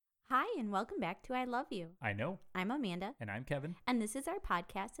Hi, and welcome back to I Love You. I know. I'm Amanda, And I'm Kevin. and this is our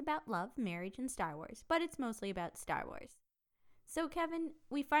podcast about love, marriage, and Star Wars, but it's mostly about Star Wars. So, Kevin,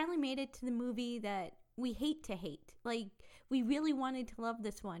 we finally made it to the movie that we hate to hate. Like, we really wanted to love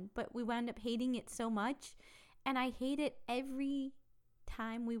this one, but we wound up hating it so much, and I hate it every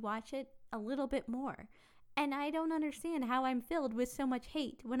time we watch it a little bit more. And I don't understand how I'm filled with so much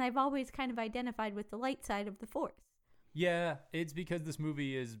hate when I've always kind of identified with the light side of the Force. Yeah, it's because this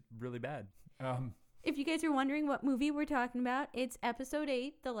movie is really bad. If you guys are wondering what movie we're talking about, it's Episode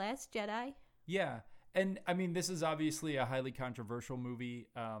 8, The Last Jedi. Yeah, and I mean, this is obviously a highly controversial movie.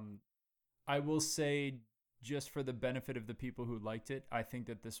 I will say, just for the benefit of the people who liked it, I think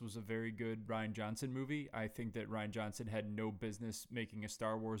that this was a very good Rian Johnson movie. I think that Rian Johnson had no business making a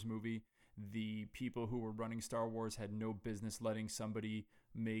Star Wars movie. The people who were running Star Wars had no business letting somebody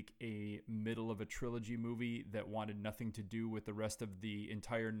make a middle of a trilogy movie that wanted nothing to do with the rest of the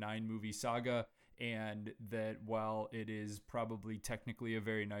entire 9-movie saga. And that while it is probably technically a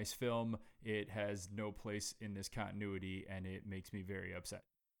very nice film, it has no place in this continuity, and it makes me very upset.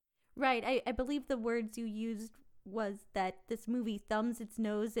 Right. I believe the words you used was that this movie thumbs its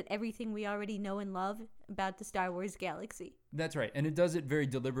nose at everything we already know and love about the Star Wars galaxy. That's right. And it does it very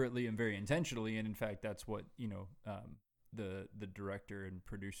deliberately and very intentionally. And in fact, that's what, the director and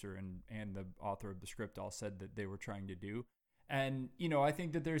producer and the author of the script all said that they were trying to do. And, I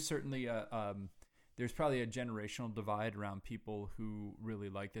think that there's certainly there's probably a generational divide around people who really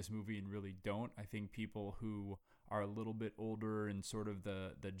like this movie and really don't. I think people who are a little bit older and sort of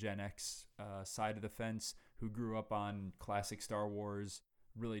the Gen X side of the fence, who grew up on classic Star Wars,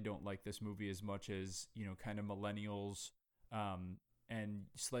 really don't like this movie as much as, kind of millennials and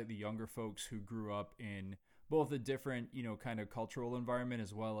slightly younger folks who grew up in both a different, kind of cultural environment,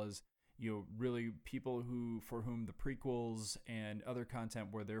 as well as, really people for whom the prequels and other content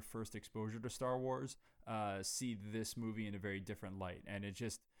were their first exposure to Star Wars, see this movie in a very different light. And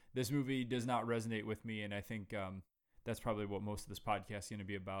this movie does not resonate with me. And I think that's probably what most of this podcast is going to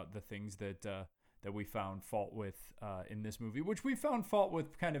be about, the things that we found fault with in this movie, which we found fault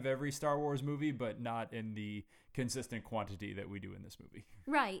with kind of every Star Wars movie, but not in the consistent quantity that we do in this movie.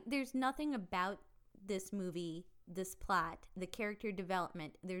 Right. There's nothing about this movie, this plot, the character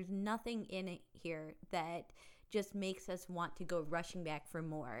development. There's nothing in it here that just makes us want to go rushing back for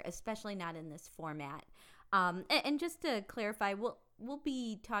more, especially not in this format. And just to clarify, we'll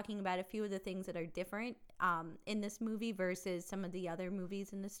be talking about a few of the things that are different in this movie versus some of the other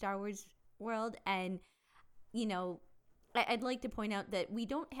movies in the Star Wars world. And, I'd like to point out that we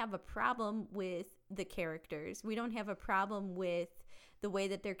don't have a problem with the characters. We don't have a problem with the way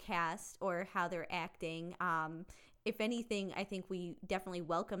that they're cast or how they're acting. If anything, I think we definitely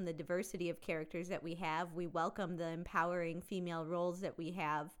welcome the diversity of characters that we have. We welcome the empowering female roles that we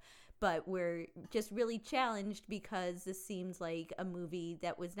have. But we're just really challenged because this seems like a movie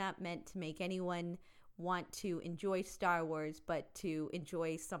that was not meant to make anyone want to enjoy Star Wars, but to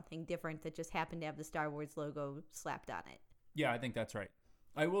enjoy something different that just happened to have the Star Wars logo slapped on it. Yeah, I think that's right.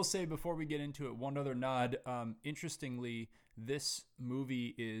 I will say before we get into it, one other nod. Interestingly, this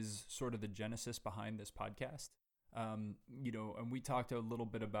movie is sort of the genesis behind this podcast. And we talked a little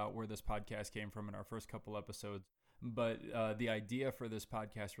bit about where this podcast came from in our first couple episodes. But the idea for this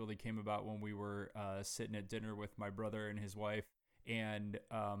podcast really came about when we were sitting at dinner with my brother and his wife. And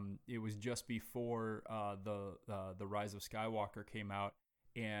it was just before the Rise of Skywalker came out.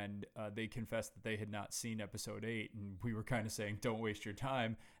 And they confessed that they had not seen episode 8, and we were kind of saying, don't waste your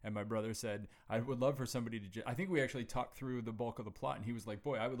time. And my brother said, I would love for somebody to I think we actually talked through the bulk of the plot, and he was like,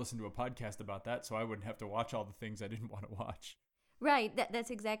 boy, I would listen to a podcast about that so I wouldn't have to watch all the things I didn't want to watch. Right,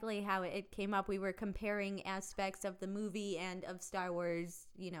 that's exactly how it came up. We were comparing aspects of the movie and of Star Wars,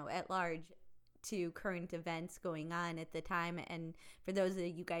 at large, to current events going on at the time. And for those of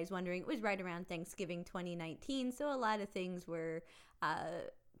you guys wondering, it was right around Thanksgiving 2019, so a lot of things were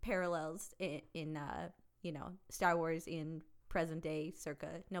parallels in Star Wars in present day circa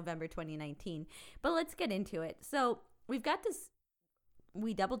November 2019. But let's get into it. So we've got this,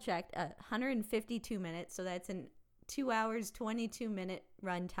 we double checked, 152 minutes, so that's an 2 hours 22 minute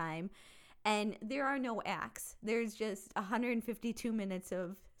runtime, and there are no acts. There's just 152 minutes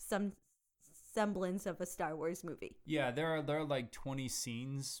of some semblance of a Star Wars movie. Yeah, there are like 20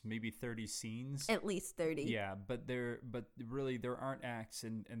 scenes, maybe 30 scenes. At least 30. Yeah, but really there aren't acts,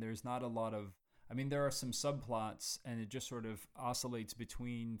 and there's not a lot of, I mean, there are some subplots, and it just sort of oscillates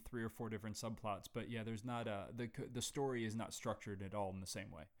between 3 or 4 different subplots. But yeah, there's not the story is not structured at all in the same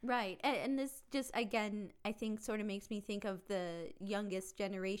way. Right, and this just again, I think, sort of makes me think of the youngest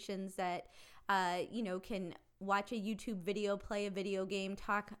generations that, can watch a YouTube video, play a video game,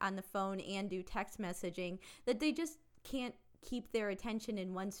 talk on the phone, and do text messaging, that they just can't keep their attention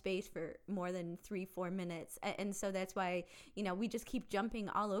in one space for more than 3-4 minutes. And so that's why, we just keep jumping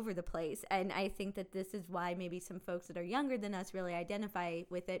all over the place. And I think that this is why maybe some folks that are younger than us really identify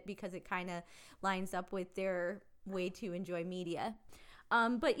with it, because it kind of lines up with their way to enjoy media.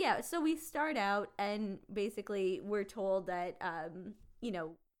 But yeah, so we start out and basically we're told that,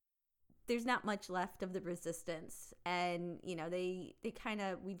 there's not much left of the resistance. And, we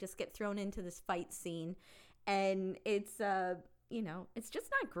just get thrown into this fight scene. And it's just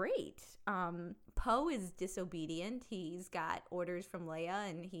not great. Poe is disobedient. He's got orders from Leia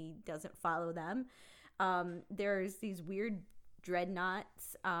and he doesn't follow them. There's these weird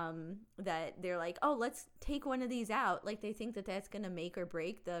dreadnoughts that they're like, oh, let's take one of these out. Like they think that that's going to make or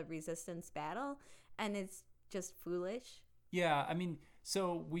break the resistance battle. And it's just foolish. Yeah, I mean,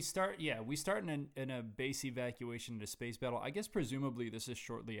 so we start in a base evacuation into space battle. I guess presumably this is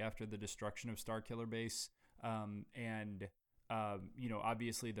shortly after the destruction of Starkiller Base.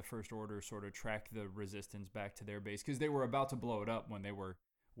 Obviously the First Order sort of tracked the resistance back to their base because they were about to blow it up when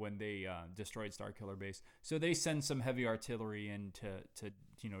they destroyed Starkiller Base. So they send some heavy artillery in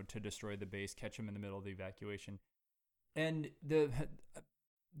to destroy the base, catch them in the middle of the evacuation. And the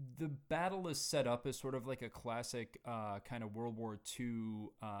battle is set up as sort of like a classic kind of World War II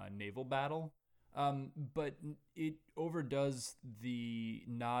naval battle. But it overdoes the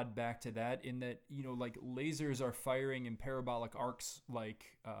nod back to that in that, like lasers are firing in parabolic arcs like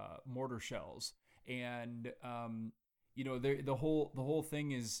mortar shells. And, the whole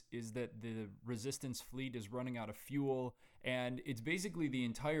thing is that the resistance fleet is running out of fuel. And it's basically the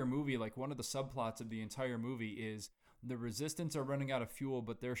entire movie, like one of the subplots of the entire movie is the resistance are running out of fuel,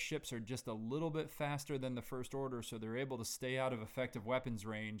 but their ships are just a little bit faster than the First Order, so they're able to stay out of effective weapons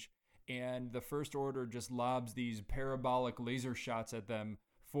range. And the First Order just lobs these parabolic laser shots at them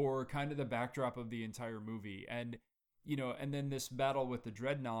for kind of the backdrop of the entire movie. And, and then this battle with the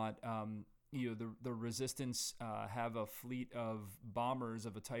Dreadnought, the Resistance have a fleet of bombers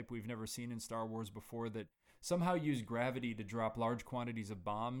of a type we've never seen in Star Wars before that somehow use gravity to drop large quantities of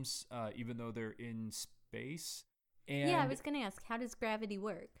bombs, even though they're in space. And yeah, I was going to ask, how does gravity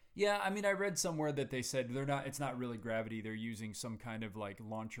work? Yeah, I mean, I read somewhere that they said it's not really gravity. They're using some kind of like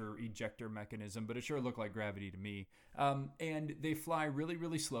launcher ejector mechanism, but it sure looked like gravity to me. And they fly really,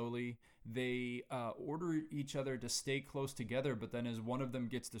 really slowly. They order each other to stay close together, but then as one of them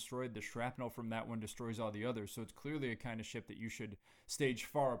gets destroyed, the shrapnel from that one destroys all the others. So it's clearly a kind of ship that you should stage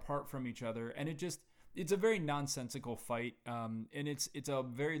far apart from each other. And it's a very nonsensical fight. And it's a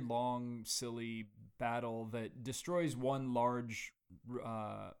very long, silly battle that destroys one large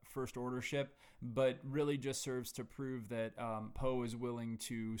First Order ship, but really just serves to prove that Poe is willing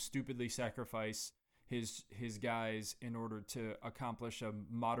to stupidly sacrifice his guys in order to accomplish a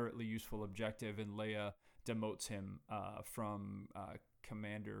moderately useful objective, and Leia demotes him from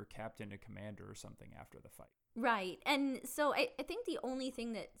captain to commander or something after the fight. Right. And so I think the only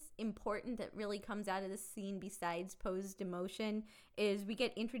thing that's important that really comes out of this scene besides Poe's demotion is we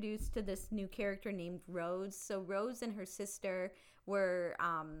get introduced to this new character named Rose. So Rose and her sister were,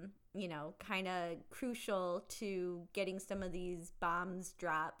 kind of crucial to getting some of these bombs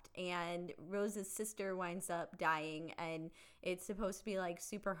dropped. And Rose's sister winds up dying, and it's supposed to be like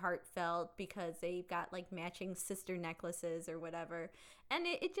super heartfelt because they've got like matching sister necklaces or whatever. And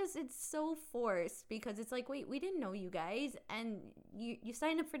it's so forced because it's like, wait, we didn't know you guys, and you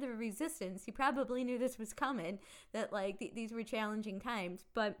signed up for the Resistance. You probably knew this was coming, that like these were challenging times.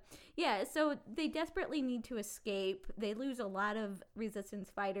 But yeah, so they desperately need to escape. They lose a lot of Resistance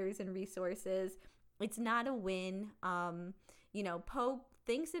fighters and resources. It's not a win. Poe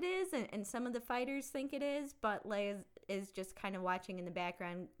thinks it is, and some of the fighters think it is, but Leia is just kind of watching in the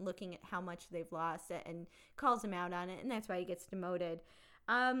background, looking at how much they've lost, and calls him out on it, and that's why he gets demoted.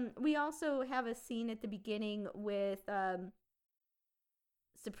 We also have a scene at the beginning with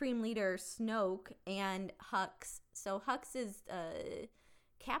Supreme Leader Snoke and Hux. So Hux is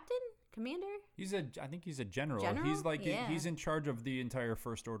captain? Commander? I think he's a general. He's he's in charge of the entire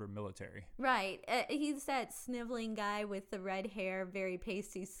First Order military. Right. He's that sniveling guy with the red hair, very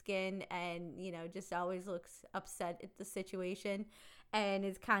pasty skin, and, just always looks upset at the situation and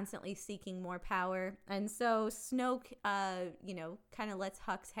is constantly seeking more power. And so Snoke, kind of lets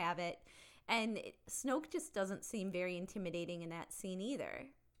Hux have it. And Snoke just doesn't seem very intimidating in that scene either.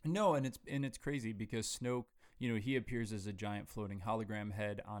 No, and it's crazy because Snoke, he appears as a giant floating hologram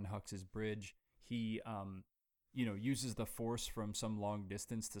head on Hux's bridge. He uses the Force from some long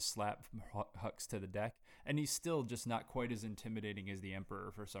distance to slap Hux to the deck, and he's still just not quite as intimidating as the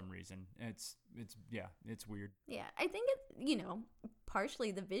Emperor for some reason. It's weird. Yeah, I think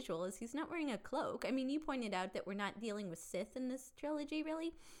partially the visual is he's not wearing a cloak. I mean, you pointed out that we're not dealing with Sith in this trilogy,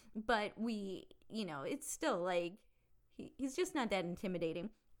 really, but it's still like he's just not that intimidating.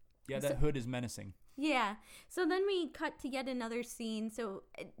 Yeah, that hood is menacing. Yeah. So then we cut to yet another scene. So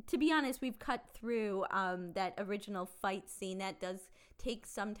to be honest, we've cut through that original fight scene. That does take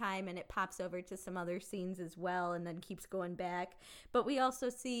some time, and it pops over to some other scenes as well and then keeps going back. But we also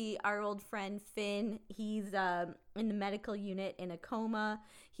see our old friend Finn. He's in the medical unit in a coma.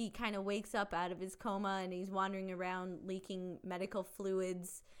 He kind of wakes up out of his coma, and he's wandering around leaking medical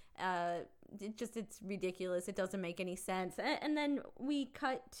fluids. It's ridiculous. It doesn't make any sense. And then we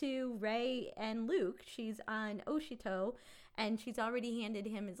cut to Rey and Luke. She's on Oshito, and she's already handed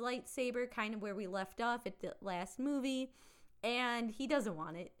him his lightsaber, kind of where we left off at the last movie, and he doesn't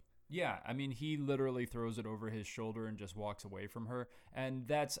want it. Yeah, I mean, he literally throws it over his shoulder and just walks away from her, and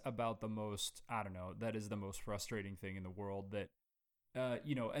that's about the most, I don't know, that is the most frustrating thing in the world, that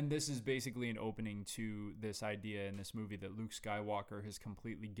and this is basically an opening to this idea in this movie that Luke Skywalker has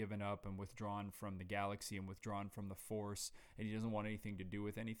completely given up and withdrawn from the galaxy and withdrawn from the Force, and he doesn't want anything to do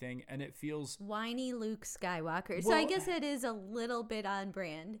with anything, and it feels... Whiny Luke Skywalker. So I guess it is a little bit on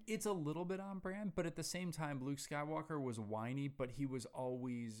brand. It's a little bit on brand, but at the same time, Luke Skywalker was whiny, but he was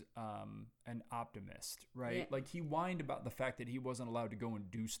always an optimist, right? Yeah. Like, he whined about the fact that he wasn't allowed to go and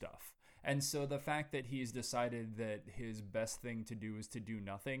do stuff. And so the fact that he's decided that his best thing to do is to do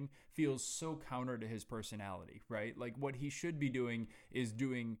nothing feels so counter to his personality, right? Like, what he should be doing is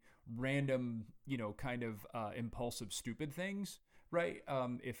doing random, kind of impulsive, stupid things, right?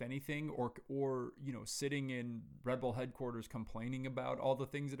 If anything, or sitting in Red Bull headquarters complaining about all the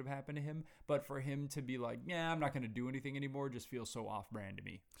things that have happened to him. But for him to be like, yeah, I'm not going to do anything anymore, just feels so off-brand to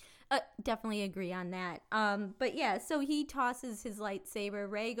me. Definitely agree on that. But yeah, so he tosses his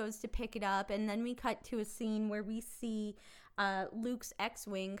lightsaber. Rey goes to pick it up, and then we cut to a scene where we see Luke's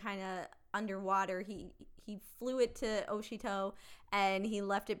X-wing kind of underwater. He flew it to Oshito, and he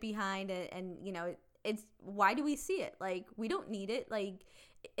left it behind, and it's, why do we see it? Like, we don't need it. Like,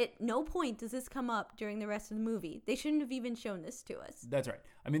 at no point does this come up during the rest of the movie. They shouldn't have even shown this to us. That's right.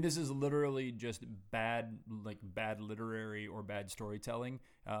 I mean, this is literally just bad literary or bad storytelling.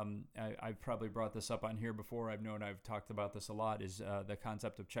 I've probably brought this up on here before. I've talked about this a lot, is the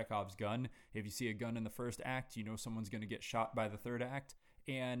concept of Chekhov's gun. If you see a gun in the first act, someone's going to get shot by the third act.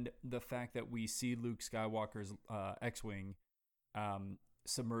 And the fact that we see Luke Skywalker's X-Wing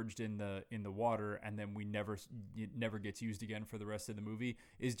submerged in the water, and then it never gets used again for the rest of the movie,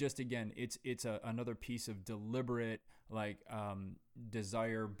 is just, again, it's another piece of deliberate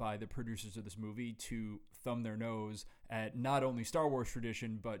desire by the producers of this movie to thumb their nose at not only Star Wars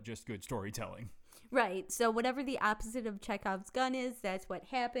tradition but just good storytelling. Right. So whatever the opposite of Chekhov's gun is, that's what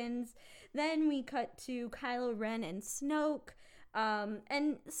happens. Then we cut to Kylo Ren and Snoke.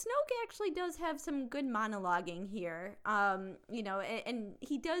 And Snoke actually does have some good monologuing here, and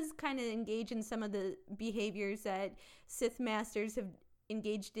he does kind of engage in some of the behaviors that Sith masters have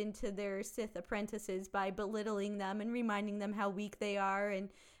engaged into their Sith apprentices by belittling them and reminding them how weak they are and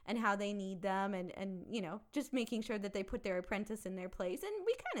how they need them, and just making sure that they put their apprentice in their place. And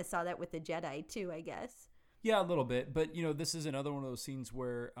we kind of saw that with the Jedi too, I guess. Yeah, a little bit, but this is another one of those scenes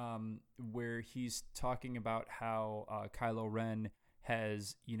where he's talking about how Kylo Ren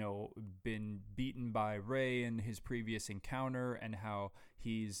has been beaten by Rey in his previous encounter, and how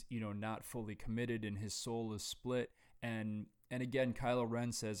he's not fully committed and his soul is split. And again, Kylo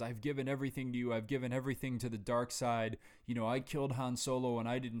Ren says, "I've given everything to you. I've given everything to the dark side. I killed Han Solo and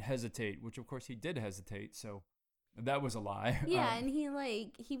I didn't hesitate," which of course he did hesitate. So that was a lie. Yeah, and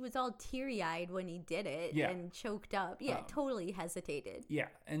he was all teary-eyed when he did it, and choked up. Yeah, totally hesitated. Yeah,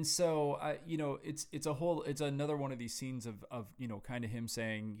 and so it's another one of these scenes of kind of him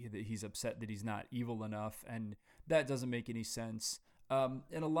saying that he's upset that he's not evil enough, and that doesn't make any sense. And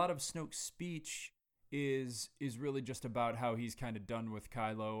a lot of Snoke's speech is really just about how he's kind of done with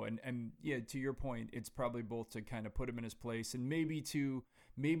Kylo, and yeah, to your point, it's probably both to kind of put him in his place and maybe to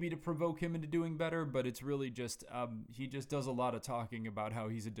provoke him into doing better, but it's really just he just does a lot of talking about how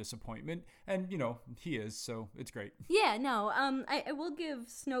he's a disappointment, and he is, so it's great. Yeah, no, I will give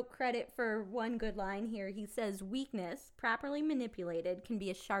Snoke credit for one good line here. He says, "Weakness, properly manipulated, can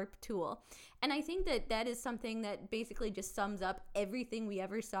be a sharp tool." And I think that is something that basically just sums up everything we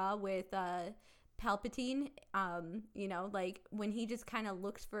ever saw with Palpatine. You know, like when he just kind of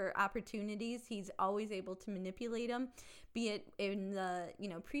looks for opportunities, he's always able to manipulate them, be it in the, you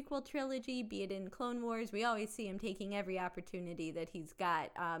know, prequel trilogy, be it in Clone Wars. We always see him taking every opportunity that he's got.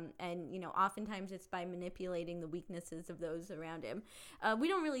 And, you know, oftentimes it's by manipulating the weaknesses of those around him. We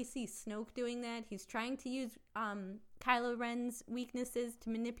don't really see Snoke doing that. He's trying to use Kylo Ren's weaknesses to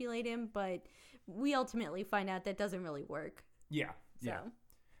manipulate him, but we ultimately find out that doesn't really work. Yeah. So.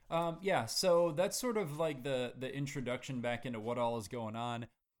 So that's sort of like the introduction back into what all is going on.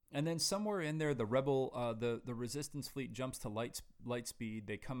 And then somewhere in there, the the Resistance fleet jumps to light speed.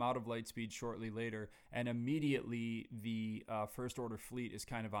 They come out of light speed shortly later, and immediately the First Order fleet is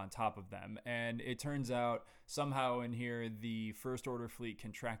kind of on top of them. And it turns out somehow in here, the First Order fleet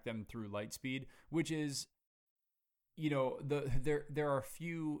can track them through light speed, which is, you know, there are a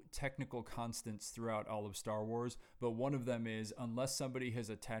few technical constants throughout all of Star Wars, but one of them is unless somebody has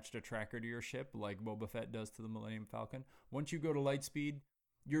attached a tracker to your ship, like Boba Fett does to the Millennium Falcon, once you go to light speed,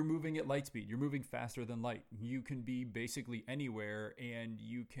 you're moving at light speed. You're moving faster than light. You can be basically anywhere, and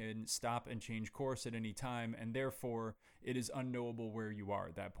you can stop and change course at any time, and therefore it is unknowable where you are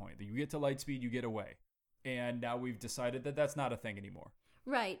at that point. You get to light speed, you get away. And now we've decided that that's not a thing anymore.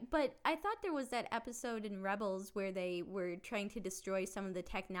 Right, but I thought there was that episode in Rebels where they were trying to destroy some of the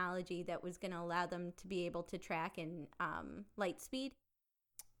technology that was going to allow them to be able to track in light speed.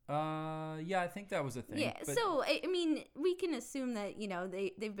 Yeah, I think that was a thing. Yeah, but... so, I mean, we can assume that, you know,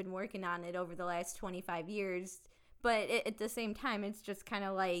 they've been working on it over the last 25 years, but at the same time, it's just kind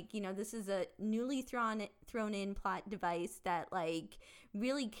of like, you know, this is a newly thrown in plot device that, like,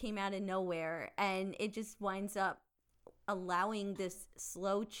 really came out of nowhere, and it just winds up allowing this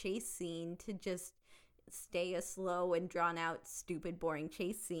slow chase scene to just stay a slow and drawn out, stupid, boring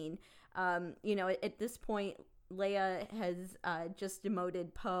chase scene. You know, at this point, Leia has just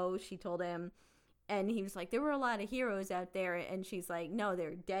demoted Poe. She told him, and he was like, there were a lot of heroes out there, and she's like, no,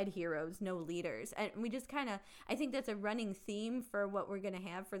 they're dead heroes, no leaders. And we just kind of, I think that's a running theme for what we're going to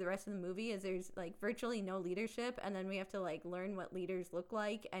have for the rest of the movie, is there's like virtually no leadership, and then we have to like learn what leaders look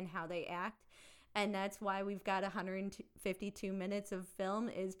like and how they act. And that's why we've got 152 minutes of film,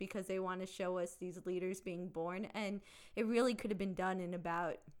 is because they want to show us these leaders being born. And it really could have been done in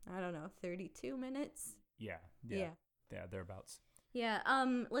about, I don't know, 32 minutes. Yeah, thereabouts. Yeah,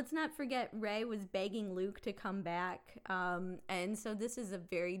 let's not forget Rey was begging Luke to come back. And so this is a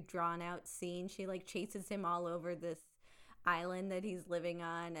very drawn out scene. She like chases him all over this island that he's living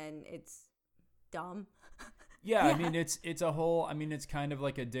on, and it's dumb. Yeah, I mean, it's a whole, I mean, it's kind of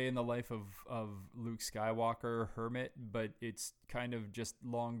like a day in the life of Luke Skywalker, hermit, but it's kind of just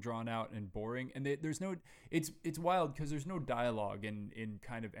long, drawn out, and boring. And there's no, it's wild because there's no dialogue in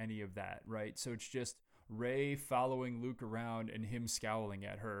kind of any of that, right? So it's just Rey following Luke around and him scowling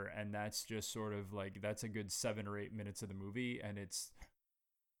at her, and that's just sort of like, that's a good 7 or 8 minutes of the movie, and that's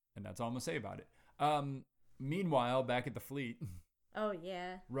all I'm gonna say about it. Meanwhile, back at the fleet. Oh,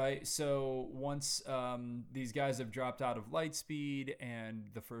 yeah. Right. So once these guys have dropped out of light speed and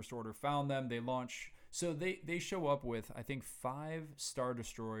the First Order found them, they launch. So they show up with, I think, 5 Star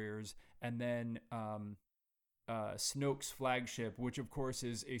Destroyers, and then Snoke's flagship, which of course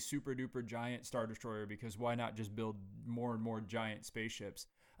is a super duper giant Star Destroyer, because why not just build more and more giant spaceships?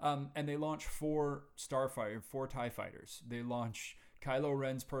 And they launch 4 TIE fighters. They launch Kylo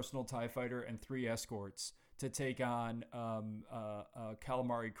Ren's personal TIE fighter and 3 escorts to take on a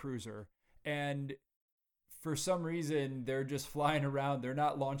calamari cruiser. And for some reason, they're just flying around. They're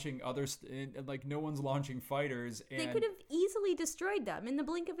not launching like no one's launching fighters. And they could have easily destroyed them in the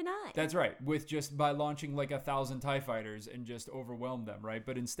blink of an eye. That's right, with just by launching like 1,000 TIE fighters and just overwhelm them, right?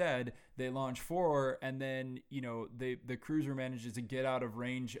 But instead, they launch 4, and then, you know, the cruiser manages to get out of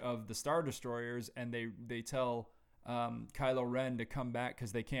range of the Star Destroyers, and they tell Kylo Ren to come back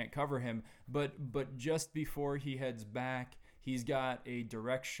because they can't cover him. But just before he heads back, he's got a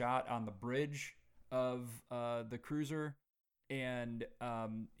direct shot on the bridge of the cruiser, and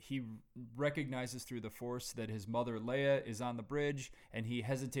he recognizes through the Force that his mother Leia is on the bridge, and he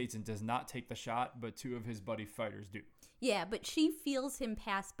hesitates and does not take the shot, but 2 of his buddy fighters do. Yeah, but she feels him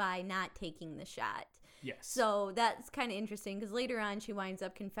pass by not taking the shot. Yes. So that's kind of interesting, because later on she winds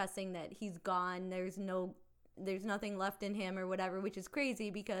up confessing that he's gone. There's nothing left in him or whatever, which is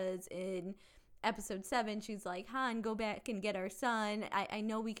crazy, because in episode 7 she's like, Han, go back and get our son. I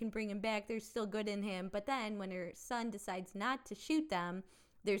know we can bring him back, there's still good in him. But then when her son decides not to shoot them,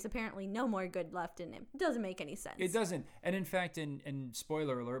 there's apparently no more good left in him. It doesn't make any sense. It doesn't. And in fact, in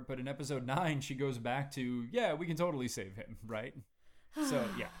spoiler alert, but in episode 9 she goes back to, yeah, we can totally save him, right? So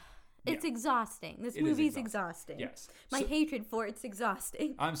yeah. It's exhausting. This movie's exhausting. Yes. My hatred for it's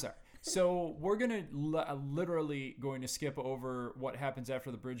exhausting. I'm sorry. So we're gonna literally going to skip over what happens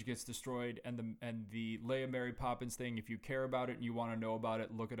after the bridge gets destroyed and the Leia Mary Poppins thing. If you care about it and you want to know about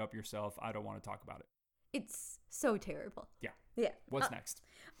it, look it up yourself. I don't want to talk about it. It's so terrible. Yeah. Yeah. What's next?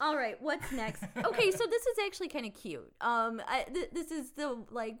 All right. What's next? Okay, so this is actually kind of cute. This is the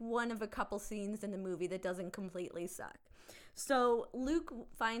one of a couple scenes in the movie that doesn't completely suck. So Luke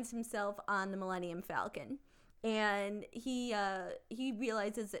finds himself on the Millennium Falcon, and he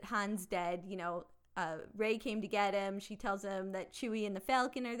realizes that Han's dead. Rey came to get him. She tells him that Chewie and the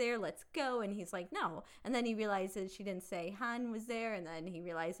Falcon are there. Let's go. And he's like, no. And then he realizes she didn't say Han was there. And then he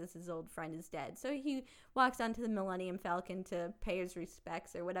realizes his old friend is dead. So he walks onto the Millennium Falcon to pay his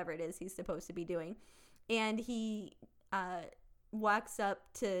respects or whatever it is he's supposed to be doing. And he walks up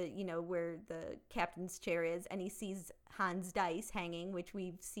to, where the captain's chair is, and he sees Han's dice hanging, which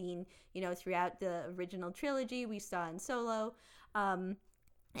we've seen, throughout the original trilogy. We saw in Solo.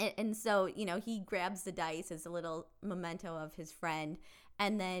 And so, he grabs the dice as a little memento of his friend.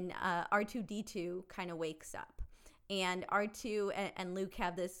 And then R2-D2 kind of wakes up. And R2 and Luke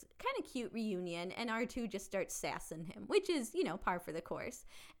have this kind of cute reunion. And R2 just starts sassing him, which is, par for the course.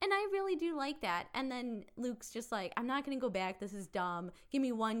 And I really do like that. And then Luke's just like, I'm not going to go back. This is dumb. Give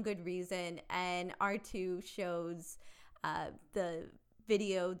me one good reason. And R2 shows the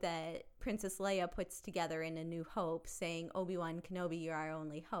video that Princess Leia puts together in A New Hope saying, Obi-Wan Kenobi, you're our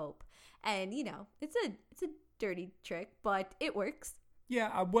only hope. And, it's a dirty trick, but it works.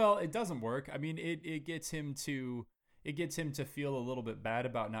 Yeah, well, it doesn't work. I mean, it gets him to feel a little bit bad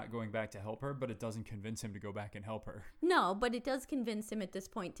about not going back to help her, but it doesn't convince him to go back and help her. No, but it does convince him at this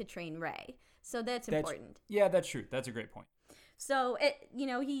point to train Rey. So that's important. Yeah, that's true. That's a great point. So,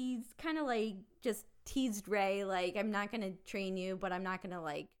 he's kind of just teased Rey, I'm not going to train you, but I'm not going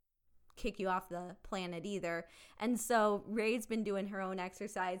to kick you off the planet either. And so Rey's been doing her own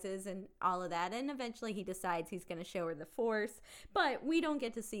exercises and all of that, and eventually he decides he's going to show her the Force, but we don't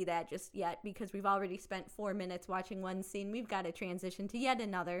get to see that just yet because we've already spent 4 minutes watching one scene. We've got to transition to yet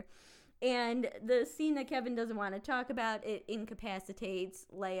another. And the scene that Kevin doesn't want to talk about, it incapacitates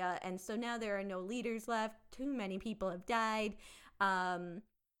Leia, and so now there are no leaders left. Too many people have died.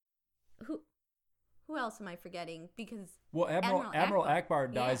 Who else am I forgetting? Because Admiral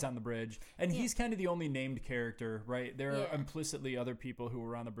Ackbar dies on the bridge, and he's kind of the only named character, right? There are implicitly other people who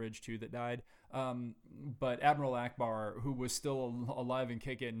were on the bridge too that died. But Admiral Ackbar, who was still alive and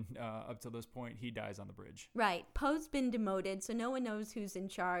kicking up to this point, he dies on the bridge. Right. Poe's been demoted, so no one knows who's in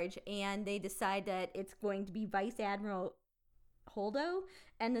charge, and they decide that it's going to be Vice Admiral Holdo,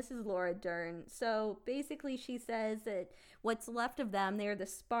 and this is Laura Dern. So basically she says that what's left of them, they're the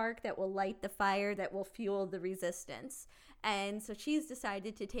spark that will light the fire that will fuel the resistance. And so she's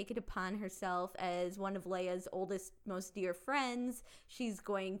decided to take it upon herself as one of Leia's oldest, most dear friends. She's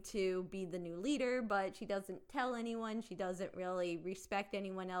going to be the new leader, but she doesn't tell anyone. She doesn't really respect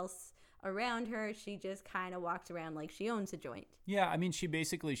anyone else around her. She just kind of walks around like she owns a joint. Yeah, I mean, she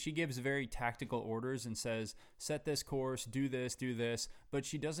gives very tactical orders and says, set this course, do this, but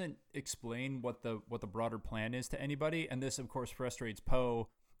she doesn't explain what the broader plan is to anybody. And this, of course, frustrates Poe,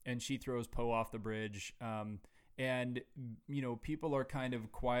 and she throws Poe off the bridge. And, people are kind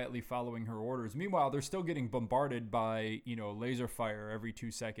of quietly following her orders. Meanwhile, they're still getting bombarded by, laser fire every 2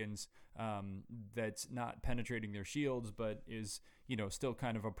 seconds. That's not penetrating their shields, but is, still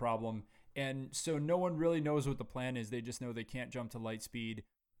kind of a problem. And so no one really knows what the plan is. They just know they can't jump to light speed.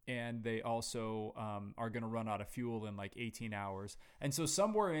 And they also are going to run out of fuel in 18 hours. And so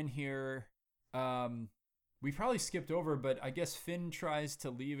somewhere in here, we probably skipped over, but I guess Finn tries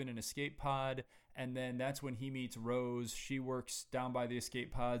to leave in an escape pod. And then that's when he meets Rose. She works down by the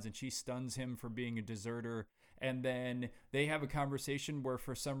escape pods, and she stuns him for being a deserter. And then they have a conversation where,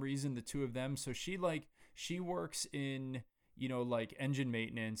 for some reason, the two of them, so she works in, engine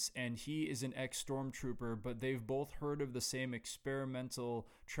maintenance, and he is an ex-stormtrooper, but they've both heard of the same experimental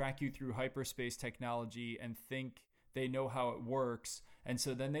track you through hyperspace technology and think they know how it works. And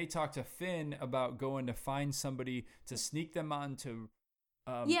so then they talk to Finn about going to find somebody to sneak them onto...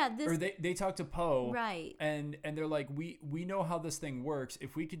 or they talk to Poe, right? And they're like, we know how this thing works.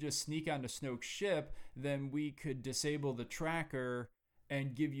 If we could just sneak onto Snoke's ship, then we could disable the tracker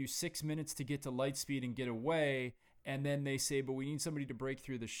and give you 6 minutes to get to light speed and get away. And then they say, but we need somebody to break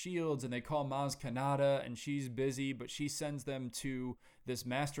through the shields. And they call Maz Kanata, and she's busy, but she sends them to this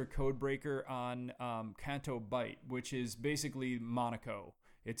master code breaker on Canto Bight, which is basically Monaco.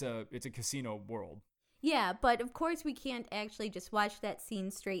 It's a casino world. Yeah, but of course we can't actually just watch that scene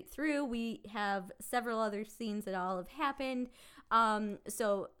straight through. We have several other scenes that all have happened.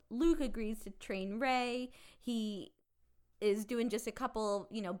 So Luke agrees to train Rey. He is doing just a couple,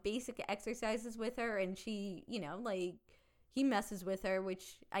 basic exercises with her, and she, like, he messes with her,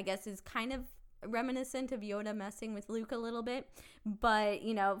 which I guess is kind of reminiscent of Yoda messing with Luke a little bit. But,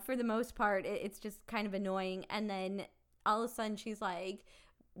 for the most part, it's just kind of annoying. And then all of a sudden she's like,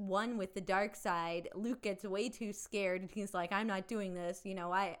 one with the dark side. Luke gets way too scared, and he's like, I'm not doing this.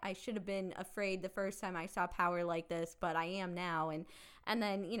 I should have been afraid the first time I saw power like this, but I am now. And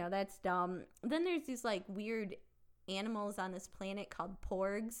then, that's dumb. Then there's these like weird animals on this planet called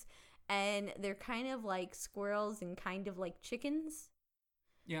porgs, and they're kind of like squirrels and kind of like chickens.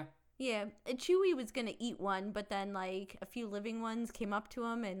 Yeah. Yeah, Chewie was gonna eat one, but then like a few living ones came up to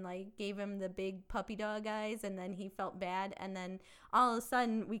him and like gave him the big puppy dog eyes, and then he felt bad. And then all of a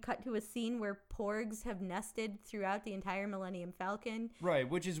sudden we cut to a scene where porgs have nested throughout the entire Millennium Falcon. Right,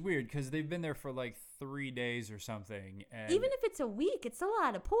 which is weird because they've been there for like 3 days or something. And even if it's a week, it's a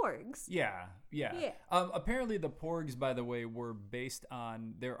lot of porgs. Yeah. Apparently the porgs, by the way, were based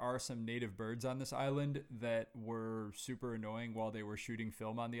on, there are some native birds on this island that were super annoying while they were shooting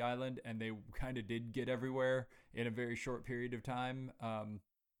film on the island, and they kind of did get everywhere in a very short period of time.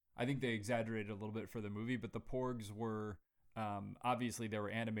 I think they exaggerated a little bit for the movie, but the porgs were, obviously they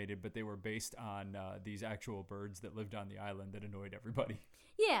were animated, but they were based on these actual birds that lived on the island that annoyed everybody.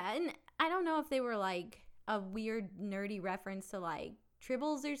 Yeah, and I don't know if they were like a weird nerdy reference to like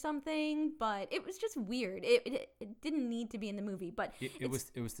tribbles or something, but it was just weird. It didn't need to be in the movie, but it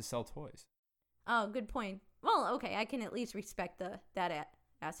was to sell toys. Oh, good point. Well, okay, I can at least respect that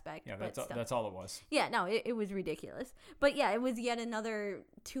aspect. Yeah, that's all it was. Yeah, no, it was ridiculous. But yeah, it was yet another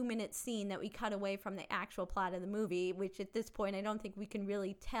 2-minute scene that we cut away from the actual plot of the movie, which at this point I don't think we can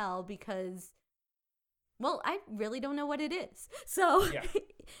really tell because, well, I really don't know what it is. So, yeah.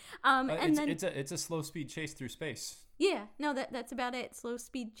 It's a slow speed chase through space. Yeah, no, that's about it. Slow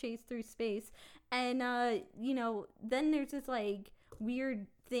speed chase through space. And, then there's this, like, weird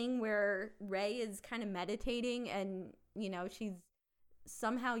thing where Rey is kind of meditating and, she's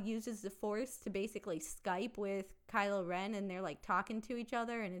somehow uses the Force to basically Skype with Kylo Ren, and they're, like, talking to each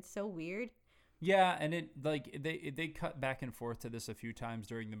other, and it's so weird. Yeah, and it, like, they cut back and forth to this a few times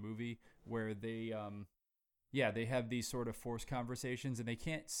during the movie where they have these sort of Force conversations, and they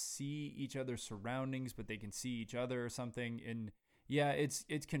can't see each other's surroundings, but they can see each other or something. And yeah, it's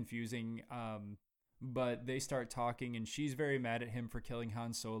confusing. But they start talking, and she's very mad at him for killing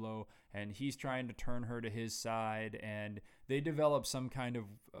Han Solo, and he's trying to turn her to his side, and they develop some kind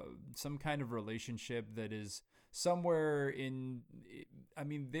of relationship that is somewhere in, I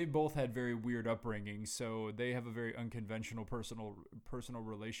mean, they both had very weird upbringings, so they have a very unconventional personal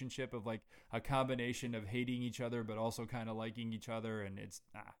relationship of like a combination of hating each other but also kind of liking each other, and it's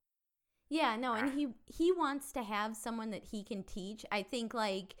Yeah, no, and he wants to have someone that he can teach. I think,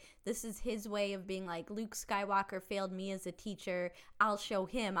 like, this is his way of being like, Luke Skywalker failed me as a teacher. I'll show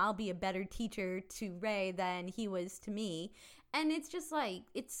him. I'll be a better teacher to Rey than he was to me. And it's just, like,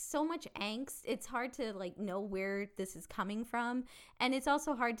 it's so much angst. It's hard to, like, know where this is coming from. And it's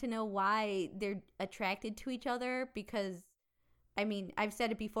also hard to know why they're attracted to each other because, I mean, I've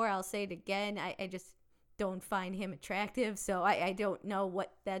said it before. I'll say it again. I just don't find him attractive, so I don't know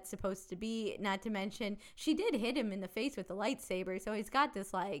what that's supposed to be. Not to mention, she did hit him in the face with a lightsaber, so he's got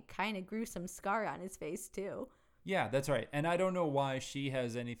this like kind of gruesome scar on his face too. Yeah, that's right. And I don't know why she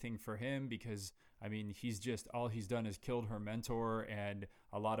has anything for him because, I mean, all he's done is killed her mentor and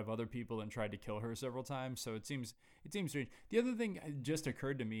a lot of other people and tried to kill her several times. So it seems strange. The other thing just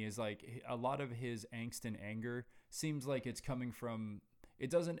occurred to me is like a lot of his angst and anger seems like it's coming from,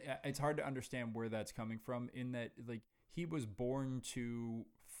 it's hard to understand where that's coming from, in that like he was born to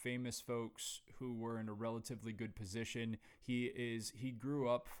famous folks who were in a relatively good position. He grew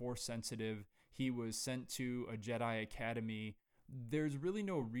up Force sensitive. He was sent to a Jedi Academy. There's really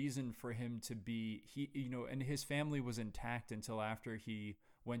no reason for him to be, and his family was intact until after he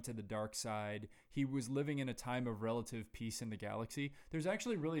went to the dark side. He was living in a time of relative peace in the galaxy. There's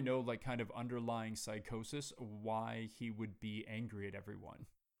actually really no like kind of underlying psychosis why he would be angry at everyone.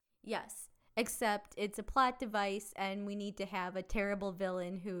 Yes, except it's a plot device and we need to have a terrible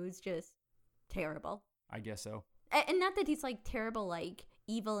villain who's just terrible. I guess so. And not that he's like terrible, like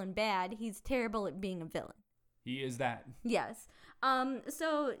evil and bad. He's terrible at being a villain. He is that. Yes.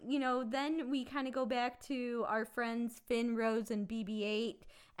 So, then we kind of go back to our friends Finn, Rose, and BB-8,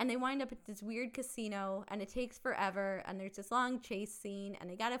 and they wind up at this weird casino, and it takes forever, and there's this long chase scene, and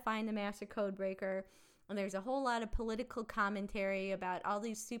they got to find the Master Codebreaker, and there's a whole lot of political commentary about all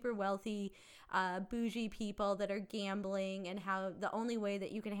these super wealthy, bougie people that are gambling, and how the only way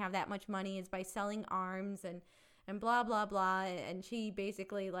that you can have that much money is by selling arms, and and blah blah blah. And she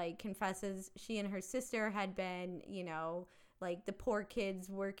basically like confesses she and her sister had been, like the poor kids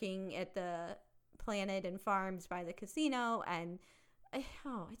working at the Planet and Farms by the casino. And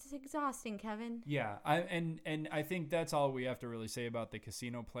it's exhausting, Kevin. Yeah, and I think that's all we have to really say about the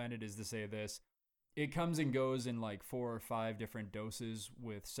Casino Planet is to say this. It comes and goes in like 4 or 5 different doses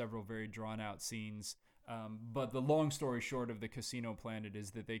with several very drawn out scenes. But the long story short of the Casino Planet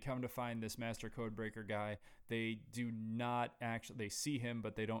is that they come to find this master codebreaker guy. They do not actually, they see him,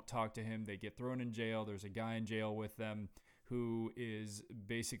 but they don't talk to him. They get thrown in jail. There's a guy in jail with them who is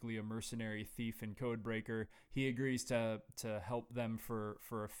basically a mercenary thief and codebreaker. He agrees to help them for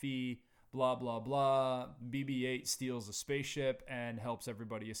a fee, blah, blah, blah. BB-8 steals a spaceship and helps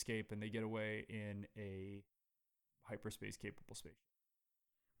everybody escape, and they get away in a hyperspace-capable spaceship.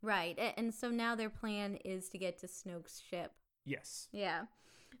 Right, and so now their plan is to get to Snoke's ship. Yes. Yeah.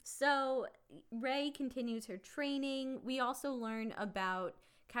 So Rey continues her training. We also learn about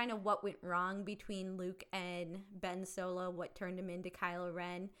kind of what went wrong between Luke and Ben Solo, what turned him into Kylo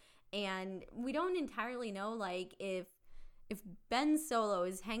Ren. And we don't entirely know, like, if Ben Solo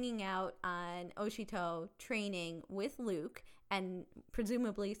is hanging out on Oshito training with Luke and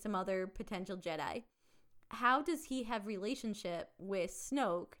presumably some other potential Jedi, how does he have relationship with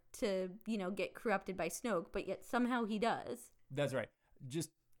Snoke to, get corrupted by Snoke, but yet somehow he does? That's right. Just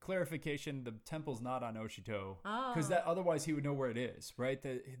clarification, the temple's not on Oshito. Oh. Because otherwise he would know where it is, right?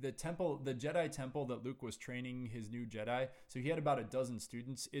 The temple, the Jedi temple that Luke was training his new Jedi, so he had about a dozen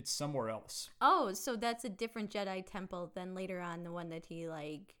students. It's somewhere else. Oh, so that's a different Jedi temple than later on the one that he,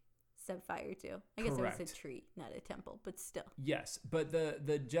 set fire to. I guess Correct. It was a tree, not a temple, but still. Yes, but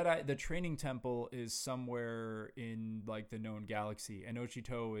the Jedi, the training temple is somewhere in, the known galaxy, and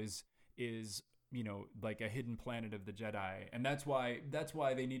Oshito is like a hidden planet of the Jedi. And that's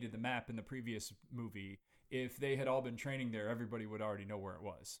why they needed the map in the previous movie. If they had all been training there, everybody would already know where it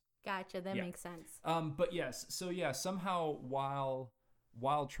was. Gotcha, that makes sense. But yes, so yeah, somehow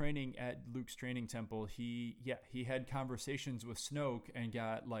while training at Luke's training temple, he had conversations with Snoke and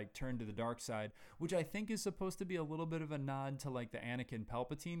got turned to the dark side, which I think is supposed to be a little bit of a nod to the Anakin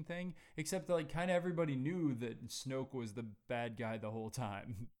Palpatine thing, except that kind of everybody knew that Snoke was the bad guy the whole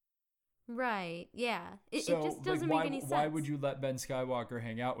time. Right, yeah. It just doesn't make any sense. Why would you let Ben Skywalker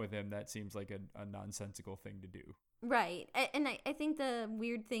hang out with him? That seems like a nonsensical thing to do. Right, and I think the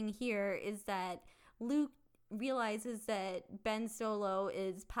weird thing here is that Luke realizes that Ben Solo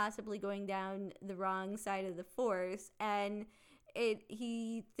is possibly going down the wrong side of the Force, and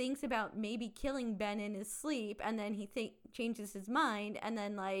he thinks about maybe killing Ben in his sleep, and then he changes his mind, and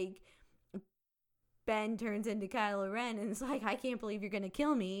then Ben turns into Kylo Ren and is like, I can't believe you're going to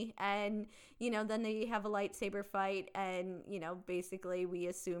kill me. And, then they have a lightsaber fight. And, basically we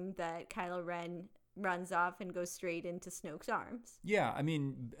assume that Kylo Ren runs off and goes straight into Snoke's arms. Yeah, I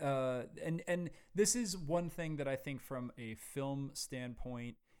mean, and this is one thing that I think from a film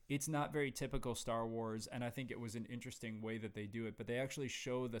standpoint, it's not very typical Star Wars. And I think it was an interesting way that they do it. But they actually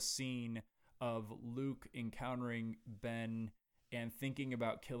show the scene of Luke encountering Ben and thinking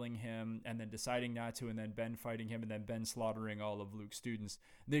about killing him and then deciding not to, and then Ben fighting him, and then Ben slaughtering all of Luke's students.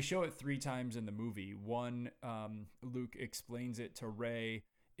 They show it 3 times in the movie. One, Luke explains it to Rey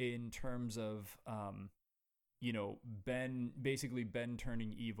in terms of, Ben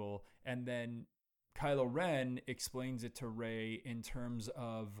turning evil, and then Kylo Ren explains it to Rey in terms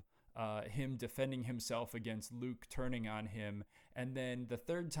of him defending himself against Luke turning on him. And then the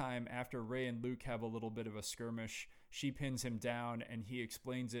 3rd time, after Rey and Luke have a little bit of a skirmish, she pins him down, and he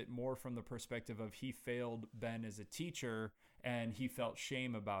explains it more from the perspective of he failed Ben as a teacher and he felt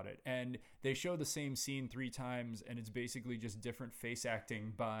shame about it. And they show the same scene 3 times, and it's basically just different face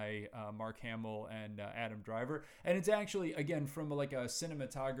acting by Mark Hamill and Adam Driver. And it's actually, again, from a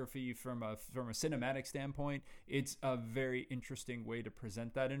cinematography, from a cinematic standpoint, it's a very interesting way to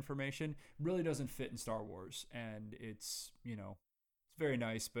present that information. It really doesn't fit in Star Wars, and it's very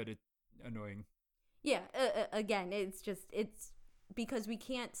nice, but it's annoying. Yeah, again, it's because we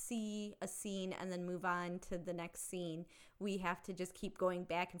can't see a scene and then move on to the next scene. We have to just keep going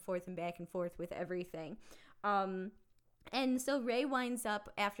back and forth with everything. And so Rey winds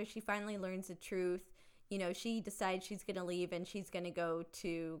up, after she finally learns the truth, she decides she's going to leave and she's going to go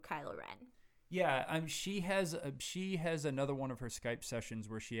to Kylo Ren. Yeah, she has another one of her Skype sessions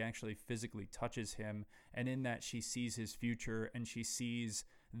where she actually physically touches him, and in that she sees his future, and she sees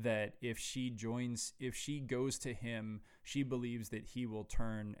that if she goes to him, she believes that he will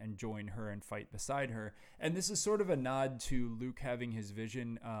turn and join her and fight beside her. And this is sort of a nod to Luke having his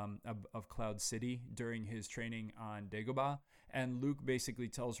vision of Cloud City during his training on Dagobah. And Luke basically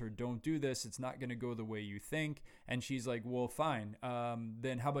tells her, don't do this. It's not going to go the way you think. And she's like, well, fine.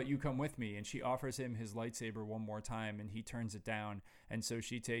 Then how about you come with me? And she offers him his lightsaber one more time, and he turns it down. And so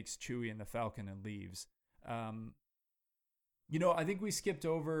she takes Chewie and the Falcon and leaves. I think we skipped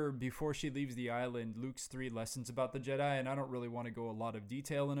over, before she leaves the island, Luke's 3 lessons about the Jedi, and I don't really want to go a lot of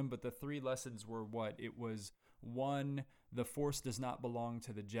detail in them, but the 3 lessons were what? It was 1, the Force does not belong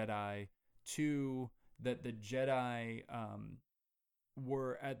to the Jedi. 2, that the Jedi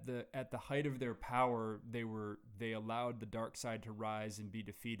were at the height of their power, they allowed the dark side to rise and be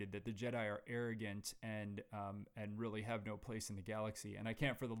defeated, that the Jedi are arrogant and really have no place in the galaxy. And I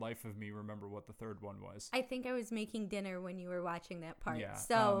can't for the life of me remember what the 3rd one was. I think I was making dinner when you were watching that part. Yeah,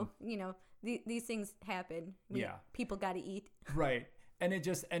 so, these things happen. People got to eat. Right. And it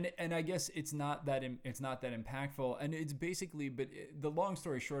just and I guess it's not that impactful, and it's basically, but the long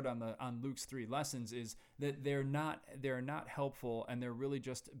story short on Luke's 3 lessons is that they're not helpful, and they're really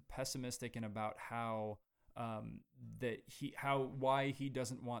just pessimistic and about how why he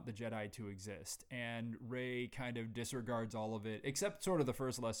doesn't want the Jedi to exist, and Rey kind of disregards all of it except sort of the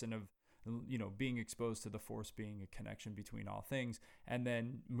first lesson of being exposed to the Force being a connection between all things, and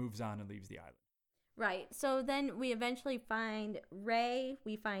then moves on and leaves the island. Right. So then we eventually find Rey,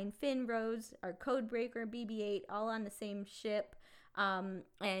 we find Finn, Rose, our Codebreaker, BB-8, all on the same ship. And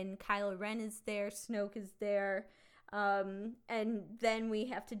Kylo Ren is there, Snoke is there. And then we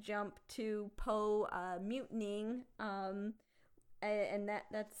have to jump to Poe mutinying. And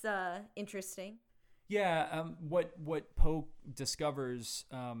that's interesting. Yeah, what Poe discovers,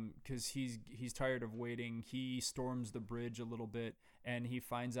 because he's tired of waiting, he storms the bridge a little bit, and he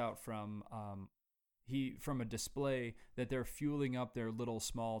finds out from a display that they're fueling up their little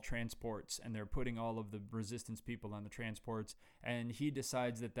small transports, and they're putting all of the Resistance people on the transports, and he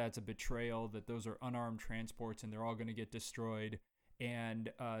decides that that's a betrayal, that those are unarmed transports and they're all going to get destroyed. And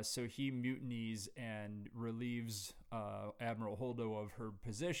so he mutinies and relieves Admiral Holdo of her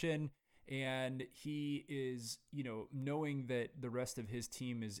position. And he is, knowing that the rest of his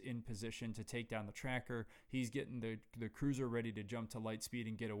team is in position to take down the tracker, he's getting the cruiser ready to jump to light speed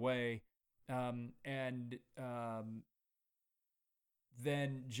and get away.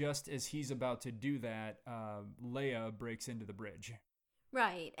 Then just as he's about to do that, Leia breaks into the bridge.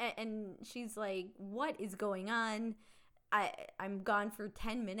 Right. And she's like, what is going on? I'm gone for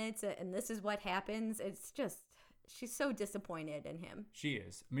 10 minutes and this is what happens. It's just, she's so disappointed in him. She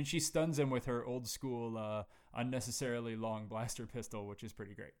is. I mean, she stuns him with her old school, unnecessarily long blaster pistol, which is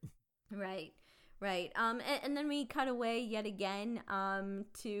pretty great. Right. Right. And then we cut away yet again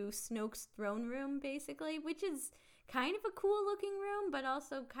to Snoke's throne room, basically, which is kind of a cool looking room, but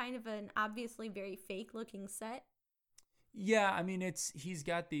also kind of an obviously very fake looking set. Yeah, I mean, he's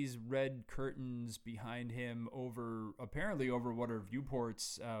got these red curtains behind him apparently over what are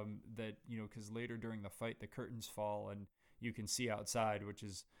viewports that, because later during the fight, the curtains fall and you can see outside, which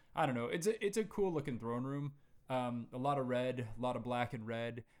is, I don't know, it's a cool looking throne room. A lot of red, a lot of black and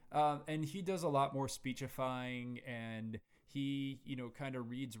red. And he does a lot more speechifying, and he, kind of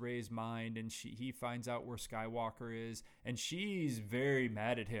reads Rey's mind, and he finds out where Skywalker is, and she's very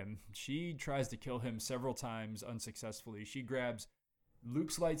mad at him. She tries to kill him several times unsuccessfully. She grabs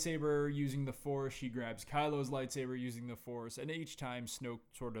Luke's lightsaber using the Force. She grabs Kylo's lightsaber using the Force, and each time Snoke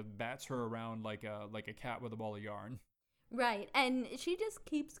sort of bats her around like a cat with a ball of yarn. Right, and she just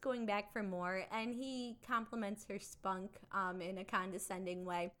keeps going back for more, and he compliments her spunk in a condescending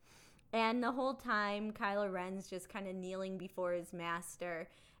way. And the whole time, Kylo Ren's just kind of kneeling before his master,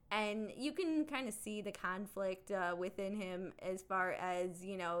 and you can kind of see the conflict within him as far as,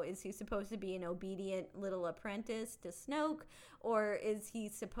 is he supposed to be an obedient little apprentice to Snoke, or is he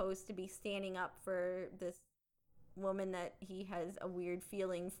supposed to be standing up for this woman that he has a weird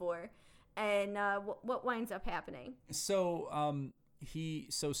feeling for? And what winds up happening? So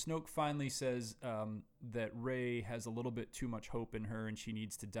Snoke finally says that Rey has a little bit too much hope in her and she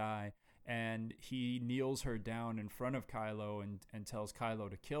needs to die. And he kneels her down in front of Kylo and tells Kylo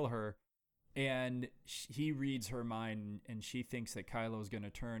to kill her. And he reads her mind, and she thinks that Kylo's going to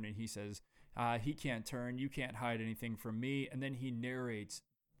turn. And he says, he can't turn. You can't hide anything from me. And then he narrates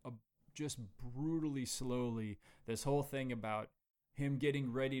just brutally slowly this whole thing about him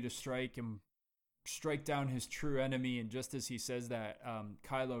getting ready to strike down his true enemy. And just as he says that,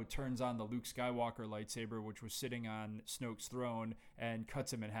 Kylo turns on the Luke Skywalker lightsaber, which was sitting on Snoke's throne, and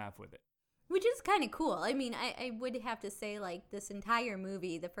cuts him in half with it. Which is kind of cool. I mean, I would have to say, like, this entire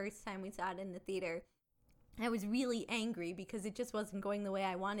movie, the first time we saw it in the theater, I was really angry because it just wasn't going the way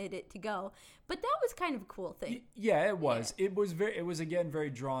I wanted it to go. But that was kind of a cool thing. Yeah, it was. Yeah. It was again very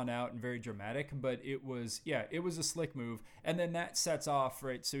drawn out and very dramatic, but it was a slick move. And then that sets off,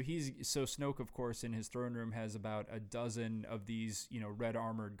 right? So Snoke, of course, in his throne room has about a dozen of these, red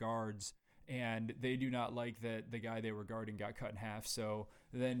armored guards, and they do not like that the guy they were guarding got cut in half. So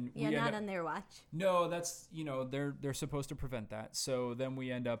then not on their watch. No, that's they're supposed to prevent that. So then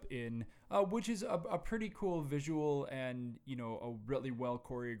we end up in which is a pretty cool visual and a really well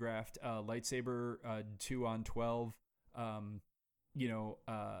choreographed lightsaber 2-on-12.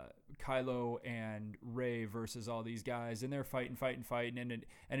 Kylo and Rey versus all these guys, and they're fighting, and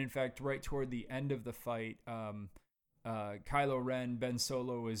in fact, right toward the end of the fight, Kylo Ren, Ben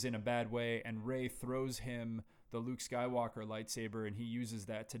Solo is in a bad way, and Rey throws him the Luke Skywalker lightsaber, and he uses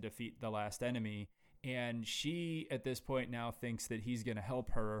that to defeat the last enemy. And she, at this point now, thinks that he's going to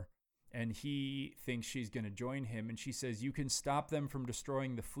help her, and he thinks she's going to join him. And she says, "You can stop them from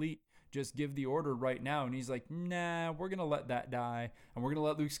destroying the fleet. Just give the order right now." And he's like, "Nah, we're going to let that die, and we're going to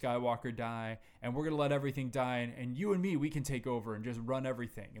let Luke Skywalker die, and we're going to let everything die, and you and me, we can take over and just run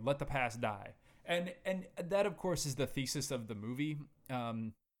everything and let the past die." And that, of course, is the thesis of the movie.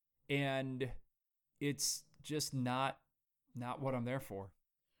 And it's just not what I'm there for.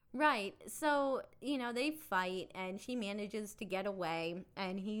 Right. So, they fight, and she manages to get away,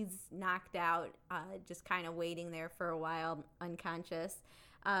 and he's knocked out, just kind of waiting there for a while, unconscious.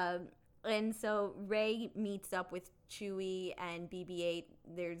 And so Rey meets up with Chewie and BB-8.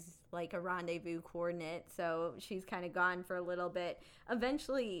 There's like a rendezvous coordinate, so she's kind of gone for a little bit.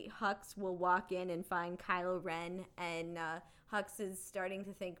 Eventually, Hux will walk in and find Kylo Ren, and Hux is starting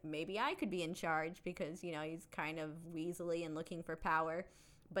to think maybe I could be in charge because, he's kind of weaselly and looking for power.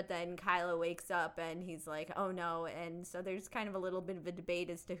 But then Kylo wakes up and he's like, oh no. And so there's kind of a little bit of a debate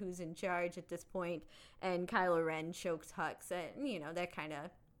as to who's in charge at this point. And Kylo Ren chokes Hux, and, that kind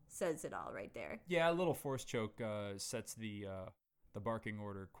of says it all right there. Yeah, a little force choke sets the barking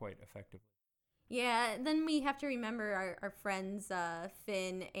order quite effectively. Yeah, then we have to remember our friends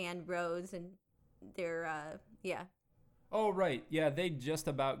Finn and Rose, and they're Oh, right. Yeah, they just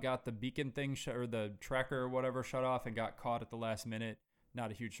about got the beacon thing or the tracker or whatever shut off and got caught at the last minute.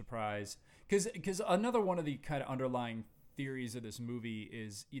 Not a huge surprise. Because another one of the kind of underlying theories of this movie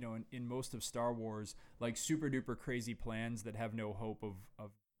is, in most of Star Wars, like super duper crazy plans that have no hope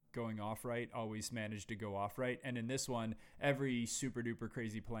of going off right always manage to go off right. And in this one, every super duper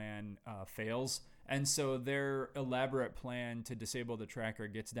crazy plan fails. And so their elaborate plan to disable the tracker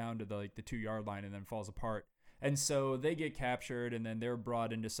gets down to the 2-yard line and then falls apart. And so they get captured, and then they're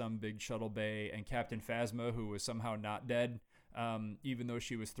brought into some big shuttle bay, and Captain Phasma, who was somehow not dead, even though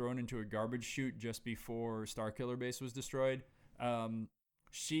she was thrown into a garbage chute just before Starkiller Base was destroyed,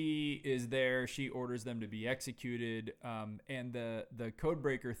 she is there. She orders them to be executed, and the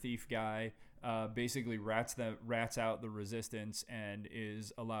codebreaker thief guy basically rats out the resistance and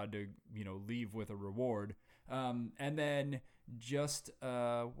is allowed to leave with a reward. And then just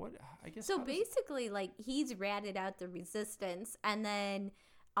what I guess. So basically, he's ratted out the resistance, and then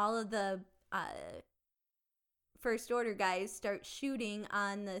all of the First Order guys start shooting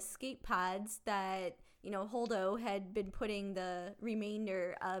on the escape pods that Holdo had been putting the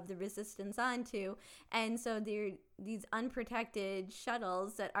remainder of the resistance onto. And so they're these unprotected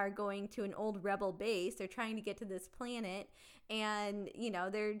shuttles that are going to an old rebel base. They're trying to get to this planet, and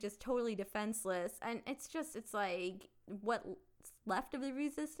they're just totally defenseless. And it's like what's left of the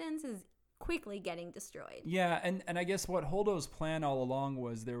resistance is quickly getting destroyed. Yeah, and I guess what Holdo's plan all along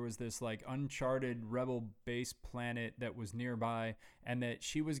was there was this uncharted rebel base planet that was nearby, and that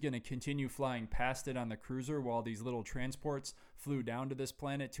she was going to continue flying past it on the cruiser while these little transports flew down to this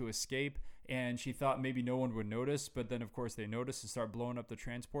planet to escape. And she thought maybe no one would notice, but then of course they notice and start blowing up the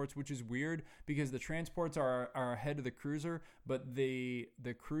transports, which is weird because the transports are ahead of the cruiser, but the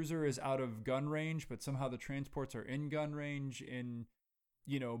cruiser is out of gun range, but somehow the transports are in gun range in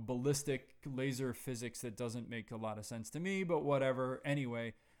ballistic laser physics that doesn't make a lot of sense to me, but whatever.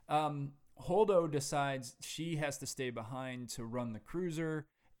 Anyway, Holdo decides she has to stay behind to run the cruiser,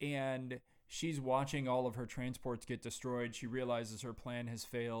 and she's watching all of her transports get destroyed. She realizes her plan has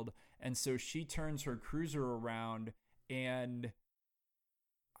failed, and so she turns her cruiser around and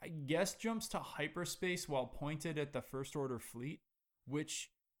I guess jumps to hyperspace while pointed at the First Order fleet, which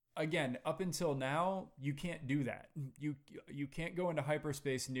again, up until now, you can't do that. You can't go into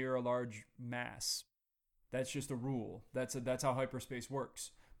hyperspace near a large mass. That's just a rule. That's how hyperspace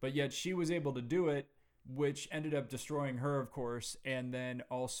works. But yet she was able to do it, which ended up destroying her, of course, and then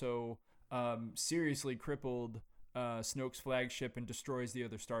also seriously crippled Snoke's flagship and destroys the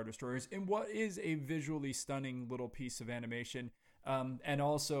other Star Destroyers in what is a visually stunning little piece of animation. And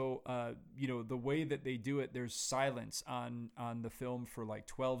also, the way that they do it, there's silence on the film for like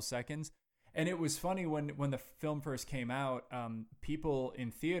 12 seconds. And it was funny when the film first came out, people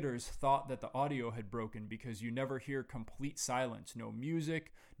in theaters thought that the audio had broken because you never hear complete silence. No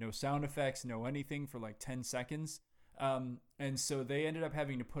music, no sound effects, no anything for like 10 seconds. And so they ended up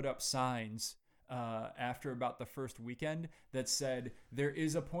having to put up signs after about the first weekend that said, there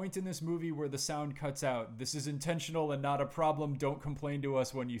is a point in this movie where the sound cuts out. This is intentional and not a problem. Don't complain to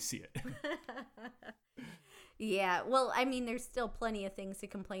us when you see it. Yeah, well, I mean, there's still plenty of things to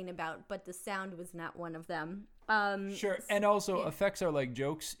complain about, but the sound was not one of them. Sure, and also effects are like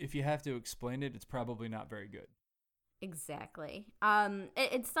jokes. If you have to explain it, it's probably not very good. Exactly.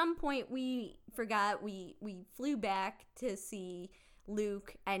 At some point, we forgot we flew back to see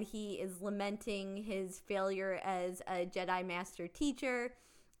Luke, and he is lamenting his failure as a Jedi Master teacher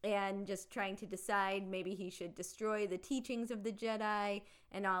and just trying to decide maybe he should destroy the teachings of the Jedi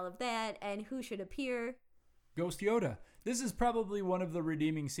and all of that, and who should appear? Ghost Yoda. This is probably one of the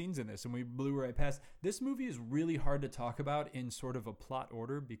redeeming scenes in this, and we blew right past. This movie is really hard to talk about in sort of a plot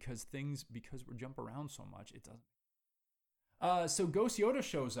order because we jump around so much, it doesn't. So Ghost Yoda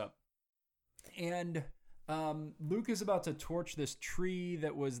shows up, and Luke is about to torch this tree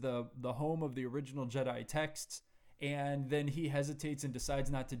that was the home of the original Jedi texts, and then he hesitates and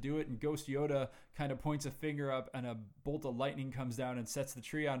decides not to do it, and Ghost Yoda kind of points a finger up, and a bolt of lightning comes down and sets the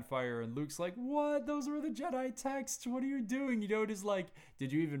tree on fire, and Luke's like, what? Those were the Jedi texts. What are you doing? Yoda's like,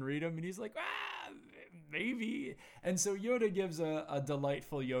 did you even read them? And he's like, maybe. And so Yoda gives a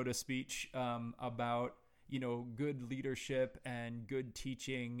delightful Yoda speech about, good leadership and good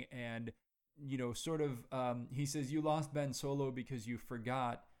teaching, and he says, you lost Ben Solo because you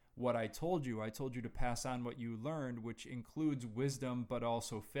forgot what I told you. I told you to pass on what you learned, which includes wisdom, but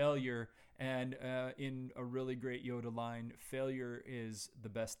also failure. And in a really great Yoda line, failure is the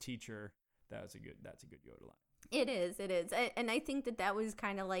best teacher. That's a good Yoda line. It is. And I think that was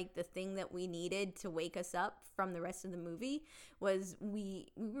kind of like the thing that we needed to wake us up from the rest of the movie was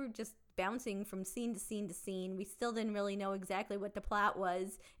we were just bouncing from scene to scene to scene. We still didn't really know exactly what the plot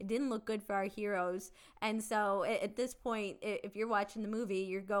was. It didn't look good for our heroes. And so at this point, if you're watching the movie,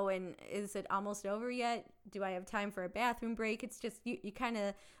 you're going, is it almost over yet? Do I have time for a bathroom break? It's just, you kind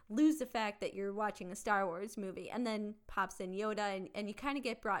of lose the fact that you're watching a Star Wars movie. And then pops in Yoda, and you kind of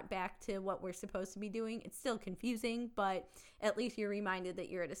get brought back to what we're supposed to be doing. It's still confusing, but at least you're reminded that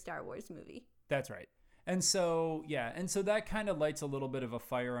you're at a Star Wars movie. That's right. And so that kind of lights a little bit of a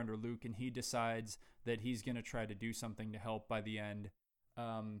fire under Luke, and he decides that he's going to try to do something to help by the end.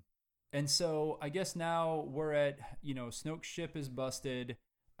 And so I guess now we're at, Snoke's ship is busted.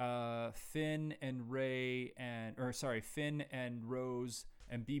 Finn and Rose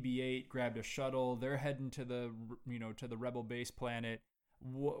and BB-8 grabbed a shuttle. They're heading to the Rebel base planet.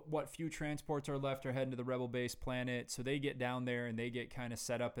 What few transports are left are heading to the Rebel base planet. So they get down there and they get kind of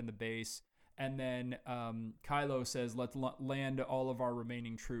set up in the base. And then Kylo says, let's land all of our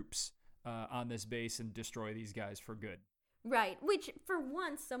remaining troops on this base and destroy these guys for good. Right, which for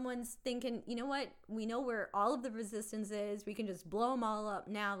once someone's thinking, you know what, we know where all of the resistance is, we can just blow them all up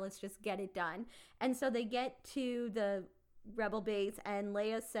now, let's just get it done. And so they get to the Rebel base and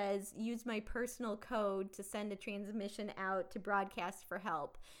Leia says, use my personal code to send a transmission out to broadcast for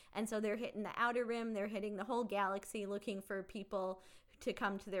help. And so they're hitting the Outer Rim, they're hitting the whole galaxy looking for people to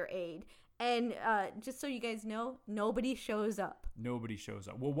come to their aid. And just so you guys know, nobody shows up. Nobody shows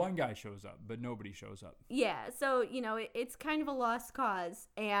up. Well, one guy shows up, but nobody shows up. Yeah, so, it's kind of a lost cause.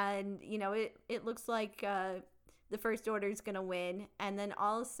 And, it looks like the First Order is going to win. And then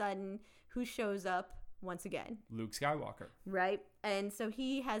all of a sudden, who shows up once again? Luke Skywalker. Right? And so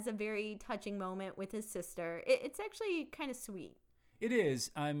he has a very touching moment with his sister. It's actually kind of sweet. It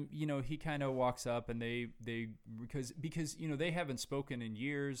is. He kind of walks up and they because they haven't spoken in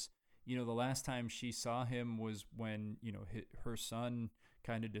years. The last time she saw him was when, her son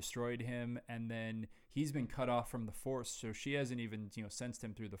kind of destroyed him, and then he's been cut off from the Force, so she hasn't even, sensed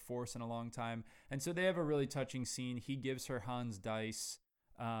him through the Force in a long time. And so they have a really touching scene. He gives her Han's dice,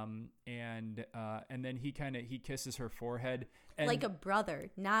 and then he kisses her forehead. And like a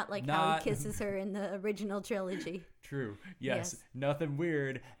brother, not how he kisses her in the original trilogy. True. Yes. Nothing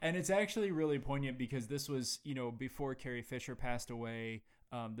weird. And it's actually really poignant because this was, before Carrie Fisher passed away.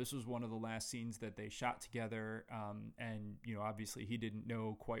 This was one of the last scenes that they shot together, and obviously he didn't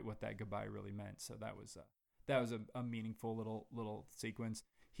know quite what that goodbye really meant. So that was a meaningful little sequence.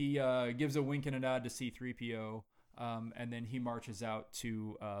 He gives a wink and a nod to C-3PO, and then he marches out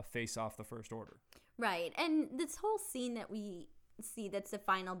to face off the First Order. Right. And this whole scene that we see that's the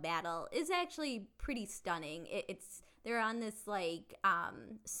final battle is actually pretty stunning. They're on this like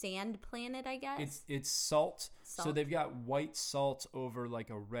sand planet, I guess. It's salt. So Salt. they've got white salt over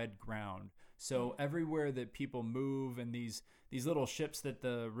like a red ground. So everywhere that people move, and these little ships that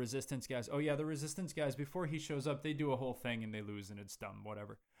the resistance guys, the resistance guys, before he shows up, they do a whole thing and they lose and it's dumb,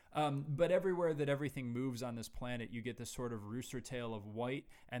 whatever. But everywhere that everything moves on this planet, you get this sort of rooster tail of white,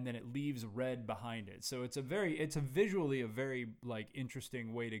 and then it leaves red behind it. So it's visually a very like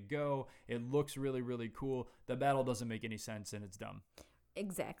interesting way to go. It looks really, really cool. The battle doesn't make any sense and it's dumb.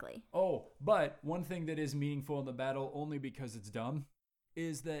 Exactly. Oh, but one thing that is meaningful in the battle, only because it's dumb,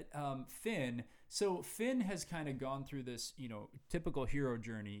 is that Finn has kind of gone through this, typical hero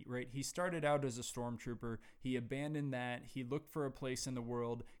journey, right? He started out as a stormtrooper. He abandoned that. He looked for a place in the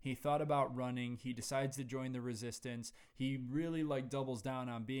world. He thought about running. He decides to join the resistance. He really doubles down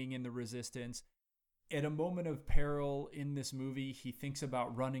on being in the resistance. At a moment of peril in this movie, he thinks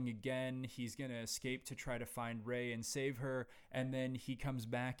about running again. He's going to escape to try to find Rey and save her. And then he comes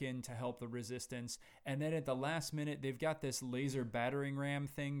back in to help the resistance. And then at the last minute, they've got this laser battering ram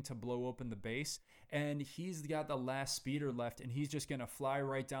thing to blow open the base. And he's got the last speeder left, and he's just going to fly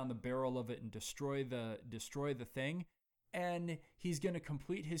right down the barrel of it and destroy the thing. And he's going to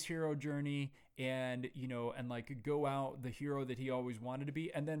complete his hero journey and go out the hero that he always wanted to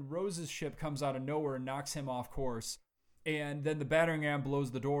be. And then Rose's ship comes out of nowhere and knocks him off course. And then the battering ram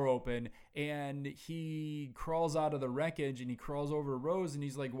blows the door open, and he crawls out of the wreckage and he crawls over to Rose, and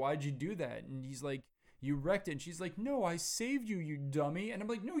he's like, "Why'd you do that?" And he's like, "You wrecked it." And she's like, "No, I saved you, you dummy." And I'm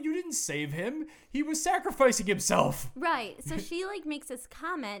like, "No, you didn't save him. He was sacrificing himself." Right. So she makes this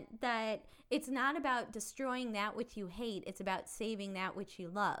comment that it's not about destroying that which you hate. It's about saving that which you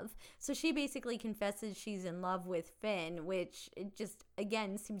love. So she basically confesses she's in love with Finn, which it just,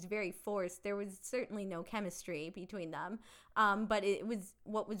 again, seems very forced. There was certainly no chemistry between them. But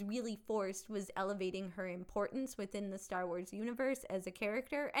what was really forced was elevating her importance within the Star Wars universe as a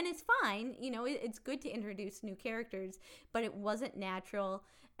character. And it's fine. It's good to introduce new characters, but it wasn't natural.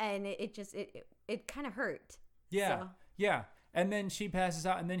 And it kind of hurt. Yeah. So. Yeah. And then she passes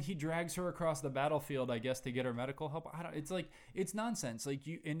out, and then he drags her across the battlefield, I guess, to get her medical help. It's nonsense.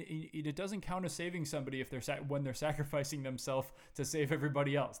 It doesn't count as saving somebody if when they're sacrificing themselves to save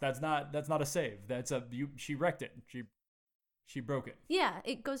everybody else. That's not a save. She wrecked it. She broke it. Yeah,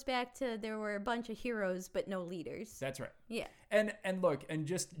 it goes back to there were a bunch of heroes but no leaders. That's right. Yeah. And look, and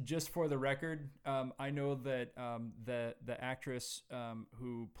just for the record, I know that the actress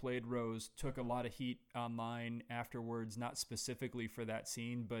who played Rose took a lot of heat online afterwards, not specifically for that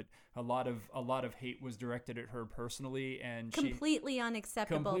scene, but a lot of hate was directed at her personally, and completely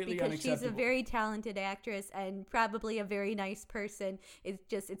unacceptable because she's a very talented actress and probably a very nice person.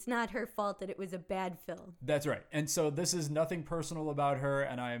 It's not her fault that it was a bad film. That's right. And so this is nothing personal about her,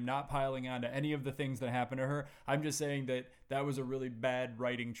 and I am not piling on to any of the things that happened to her. I'm just saying that was a really bad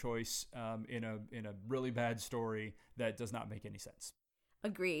writing choice in a really bad story that does not make any sense.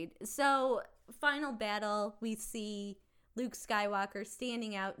 Agreed. So, final battle, we see Luke Skywalker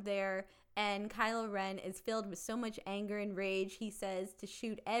standing out there, and Kylo Ren is filled with so much anger and rage. He says to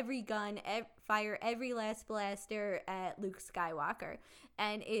shoot every gun, fire every last blaster at Luke Skywalker,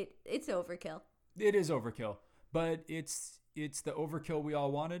 and it's overkill. It is overkill, but it's the overkill we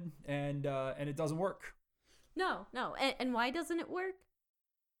all wanted, and it doesn't work. No. And why doesn't it work?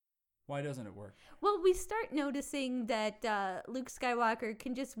 Why doesn't it work? Well, we start noticing that Luke Skywalker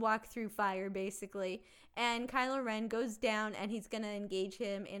can just walk through fire, basically. And Kylo Ren goes down, and he's going to engage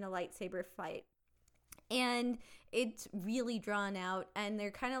him in a lightsaber fight. And it's really drawn out, and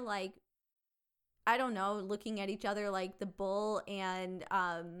they're kind of like, I don't know, looking at each other like the bull and...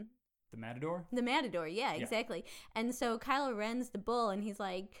 The Matador? The Matador, yeah, exactly. And so Kylo Ren's the bull, and he's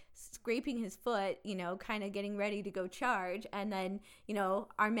like scraping his foot, kind of getting ready to go charge. And then,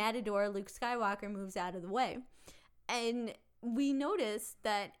 our Matador, Luke Skywalker, moves out of the way. And we notice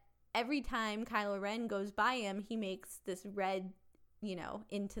that every time Kylo Ren goes by him, he makes this red,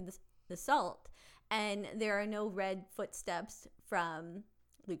 into the salt. And there are no red footsteps from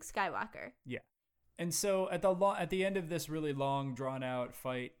Luke Skywalker. Yeah. And so at the end of this really long, drawn-out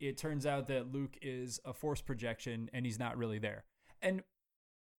fight, it turns out that Luke is a force projection, and he's not really there. And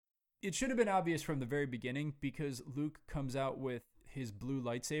it should have been obvious from the very beginning, because Luke comes out with his blue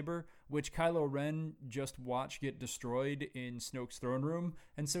lightsaber, which Kylo Ren just watched get destroyed in Snoke's throne room,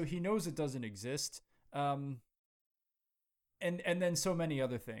 and so he knows it doesn't exist. and then so many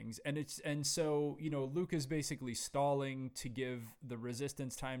other things, and so Luke is basically stalling to give the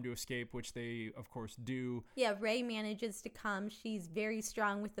Resistance time to escape, which they of course do. Yeah, Rey manages to come. She's very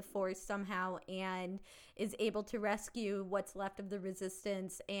strong with the Force somehow and is able to rescue what's left of the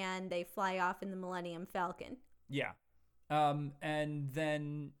Resistance, and they fly off in the Millennium Falcon. Yeah. And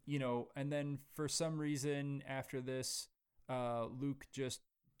then for some reason after this, Luke just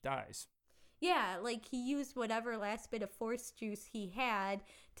dies. Yeah, like he used whatever last bit of Force juice he had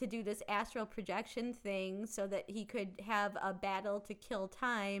to do this astral projection thing so that he could have a battle to kill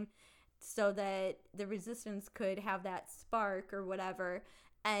time so that the Resistance could have that spark or whatever.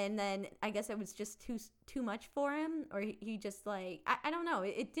 And then I guess it was just too much for him, or he just like I don't know.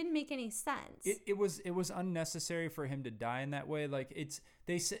 It didn't make any sense. It was unnecessary for him to die in that way. Like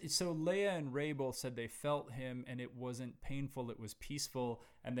they said, so Leia and Rey both said they felt him and it wasn't painful. It was peaceful,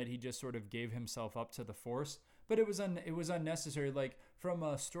 and that he just sort of gave himself up to the Force. But it was unnecessary. Like from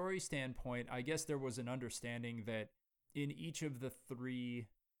a story standpoint, I guess there was an understanding that in each of the three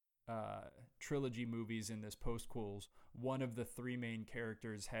trilogy movies in this post-quels, one of the three main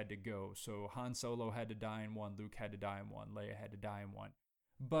characters had to go. So Han Solo had to die in one, Luke had to die in one, Leia had to die in one.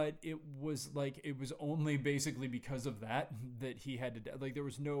 But it was only basically because of that he had to die. Like there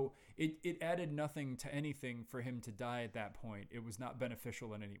was no, it added nothing to anything for him to die at that point. It was not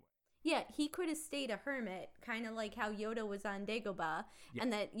beneficial in any way. Yeah, he could have stayed a hermit, kind of like how Yoda was on Dagobah,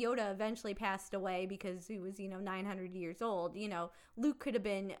 and that Yoda eventually passed away because he was, 900 years old. Luke could have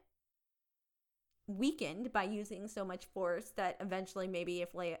been weakened by using so much Force that eventually maybe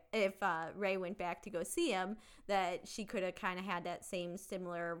if Rey went back to go see him, that she could have kind of had that same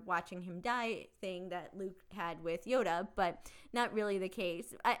similar watching him die thing that Luke had with Yoda, but not really the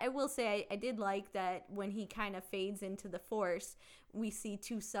case. I will say I did like that when he kind of fades into the Force, we see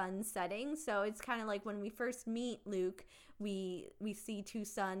two suns setting. So it's kind of like when we first meet Luke, we see two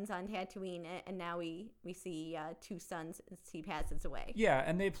suns on Tatooine, and now we see two suns as he passes away. Yeah,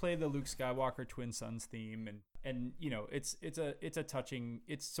 and they play the Luke Skywalker Twin Suns theme, and it's a touching,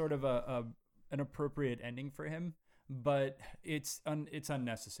 it's sort of an appropriate ending for him, but it's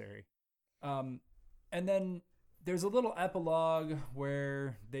unnecessary. And then there's a little epilogue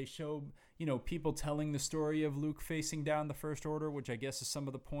where they show people telling the story of Luke facing down the First Order, which I guess is some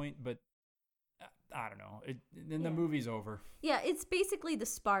of the point, but I don't know. Then the movie's over. Yeah, it's basically the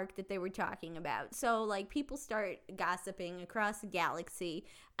spark that they were talking about. So, like, people start gossiping across the galaxy,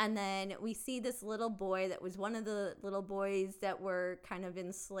 and then we see this little boy that was one of the little boys that were kind of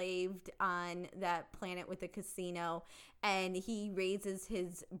enslaved on that planet with the casino, and he raises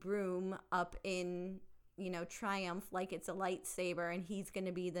his broom up in, triumph like it's a lightsaber, and he's going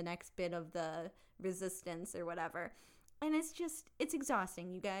to be the next bit of the Resistance or whatever. And it's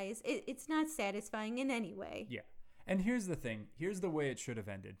exhausting, you guys. It's not satisfying in any way. Yeah. And here's the thing. Here's the way it should have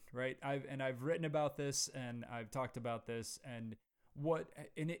ended, right? I've written about this and I've talked about this, and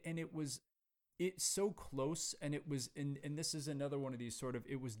it's so close, and it was and this is another one of these sort of,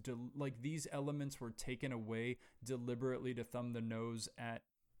 it was these elements were taken away deliberately to thumb the nose at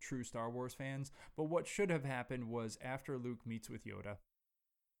true Star Wars fans. But what should have happened was, after Luke meets with Yoda,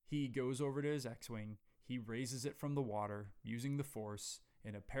 he goes over to his X-Wing. He raises it from the water using the Force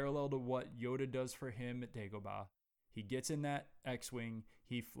in a parallel to what Yoda does for him at Dagobah. He gets in that X-Wing.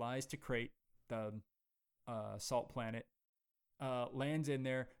 He flies to Crate, the salt planet, lands in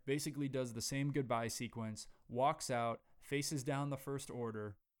there, basically does the same goodbye sequence, walks out, faces down the First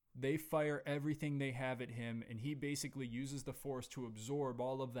Order. They fire everything they have at him, and he basically uses the Force to absorb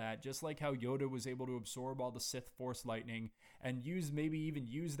all of that, just like how Yoda was able to absorb all the Sith Force lightning, and maybe even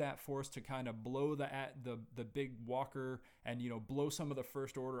use that Force to kind of blow the big walker and blow some of the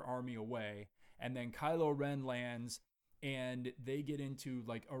First Order army away. And then Kylo Ren lands, and they get into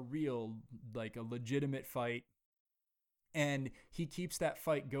a legitimate fight. And he keeps that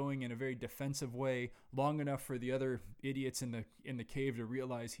fight going in a very defensive way long enough for the other idiots in the cave to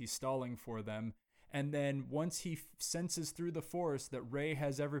realize he's stalling for them. And then once he senses through the Force that Rey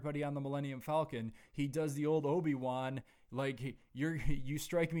has everybody on the Millennium Falcon, he does the old Obi-Wan, like, you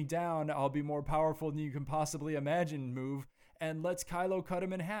strike me down, I'll be more powerful than you can possibly imagine move, and lets Kylo cut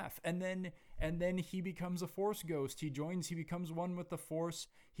him in half. And then he becomes a Force ghost. He becomes one with the Force.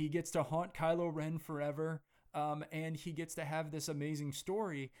 He gets to haunt Kylo Ren forever. and he gets to have this amazing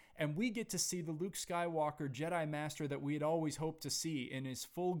story, and we get to see the Luke Skywalker Jedi Master that we had always hoped to see in his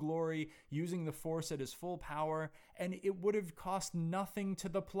full glory, using the Force at his full power, and it would have cost nothing to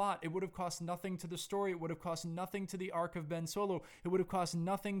the plot. It would have cost nothing to the story. It would have cost nothing to the arc of Ben Solo. It would have cost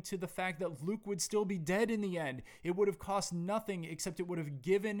nothing to the fact that Luke would still be dead in the end. It would have cost nothing except it would have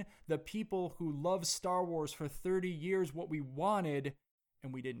given the people who love Star Wars for 30 years what we wanted,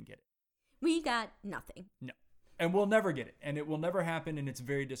 and we didn't get it. We got nothing. No. And we'll never get it. And it will never happen, and it's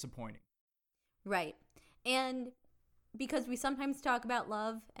very disappointing. Right. And because we sometimes talk about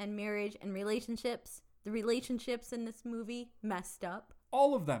love and marriage and relationships, the relationships in this movie messed up.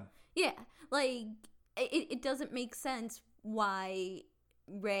 All of them. Yeah. Like, it doesn't make sense why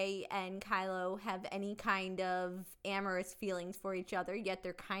Rey and Kylo have any kind of amorous feelings for each other, yet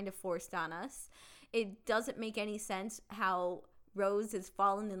they're kind of forced on us. It doesn't make any sense how Rose has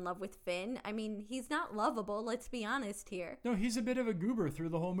fallen in love with Finn. I mean, he's not lovable, let's be honest here. No, he's a bit of a goober through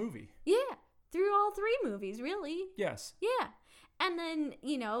the whole movie. Yeah, through all three movies, really. Yes. Yeah. And then,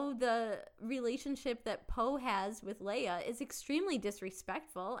 you know, the relationship that Poe has with Leia is extremely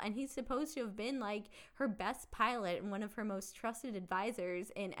disrespectful, and he's supposed to have been, like, her best pilot and one of her most trusted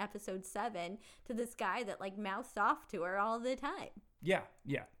advisors in Episode 7 to this guy that, like, mouths off to her all the time. Yeah.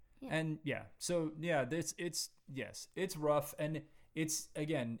 Yeah. And yeah, so yeah, it's rough, and it's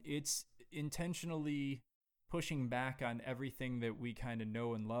intentionally pushing back on everything that we kind of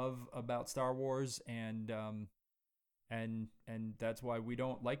know and love about Star Wars, and that's why we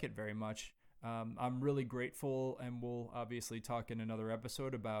don't like it very much. I'm really grateful, and we'll obviously talk in another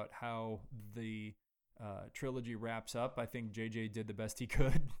episode about how the trilogy wraps up. I think JJ did the best he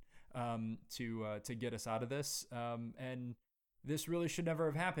could to get us out of this, and this really should never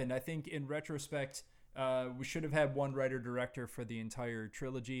have happened. I think in retrospect, we should have had one writer-director for the entire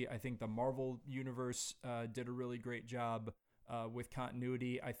trilogy. I think the Marvel Universe did a really great job with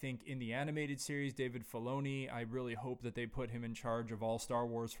continuity. I think in the animated series, David Filoni, I really hope that they put him in charge of all Star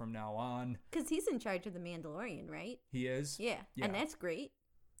Wars from now on. Because he's in charge of The Mandalorian, right? He is? Yeah, and that's great.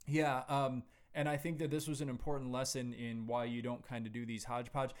 Yeah, and I think that this was an important lesson in why you don't kind of do these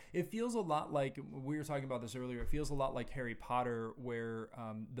hodgepodge. It feels a lot like, we were talking about this earlier, it feels a lot like Harry Potter, where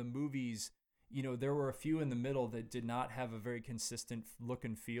the movies, you know, there were a few in the middle that did not have a very consistent look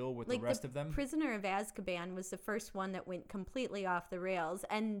and feel with like the rest of them. Prisoner of Azkaban was the first one that went completely off the rails,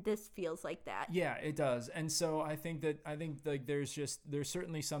 and this feels like that. Yeah, it does. And so I think like there's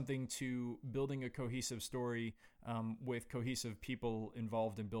certainly something to building a cohesive story with cohesive people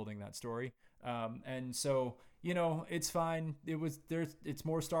involved in building that story. And so, you know, it's fine. It's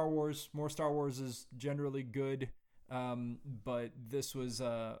more Star Wars. More Star Wars is generally good. But this was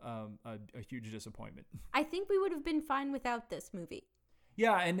a huge disappointment. I think we would have been fine without this movie.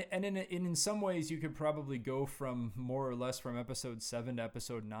 Yeah, and in some ways you could probably go from more or less from episode 7 to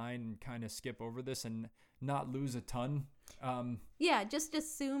episode 9 and kind of skip over this and not lose a ton. Yeah, just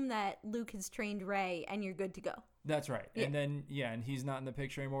assume that Luke has trained Rey and you're good to go. That's right. Yeah. And then, and he's not in the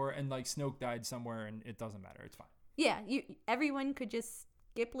picture anymore, and like Snoke died somewhere, and it doesn't matter. It's fine. Yeah, everyone could just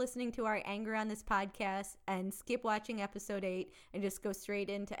skip listening to our anger on this podcast and skip watching episode 8 and just go straight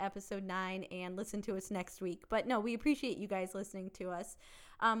into episode 9 and listen to us next week. But no, we appreciate you guys listening to us.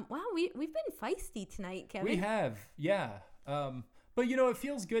 Wow, we've been feisty tonight, Kevin. We have, yeah. But you know, it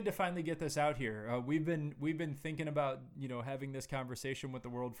feels good to finally get this out here. We've been thinking about, you know, having this conversation with the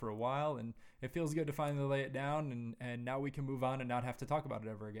world for a while, and it feels good to finally lay it down, and now we can move on and not have to talk about it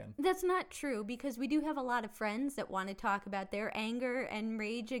ever again. That's not true, because we do have a lot of friends that want to talk about their anger and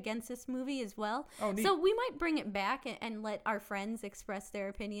rage against this movie as well. Oh, neat. So we might bring it back and let our friends express their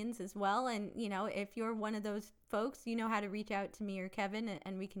opinions as well. And, you know, if you're one of those folks, you know how to reach out to me or Kevin,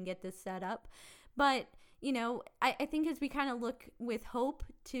 and we can get this set up. But you know, I think as we kind of look with hope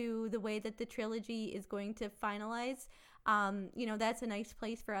to the way that the trilogy is going to finalize, you know, that's a nice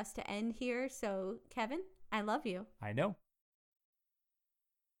place for us to end here. So, Kevin, I love you. I know.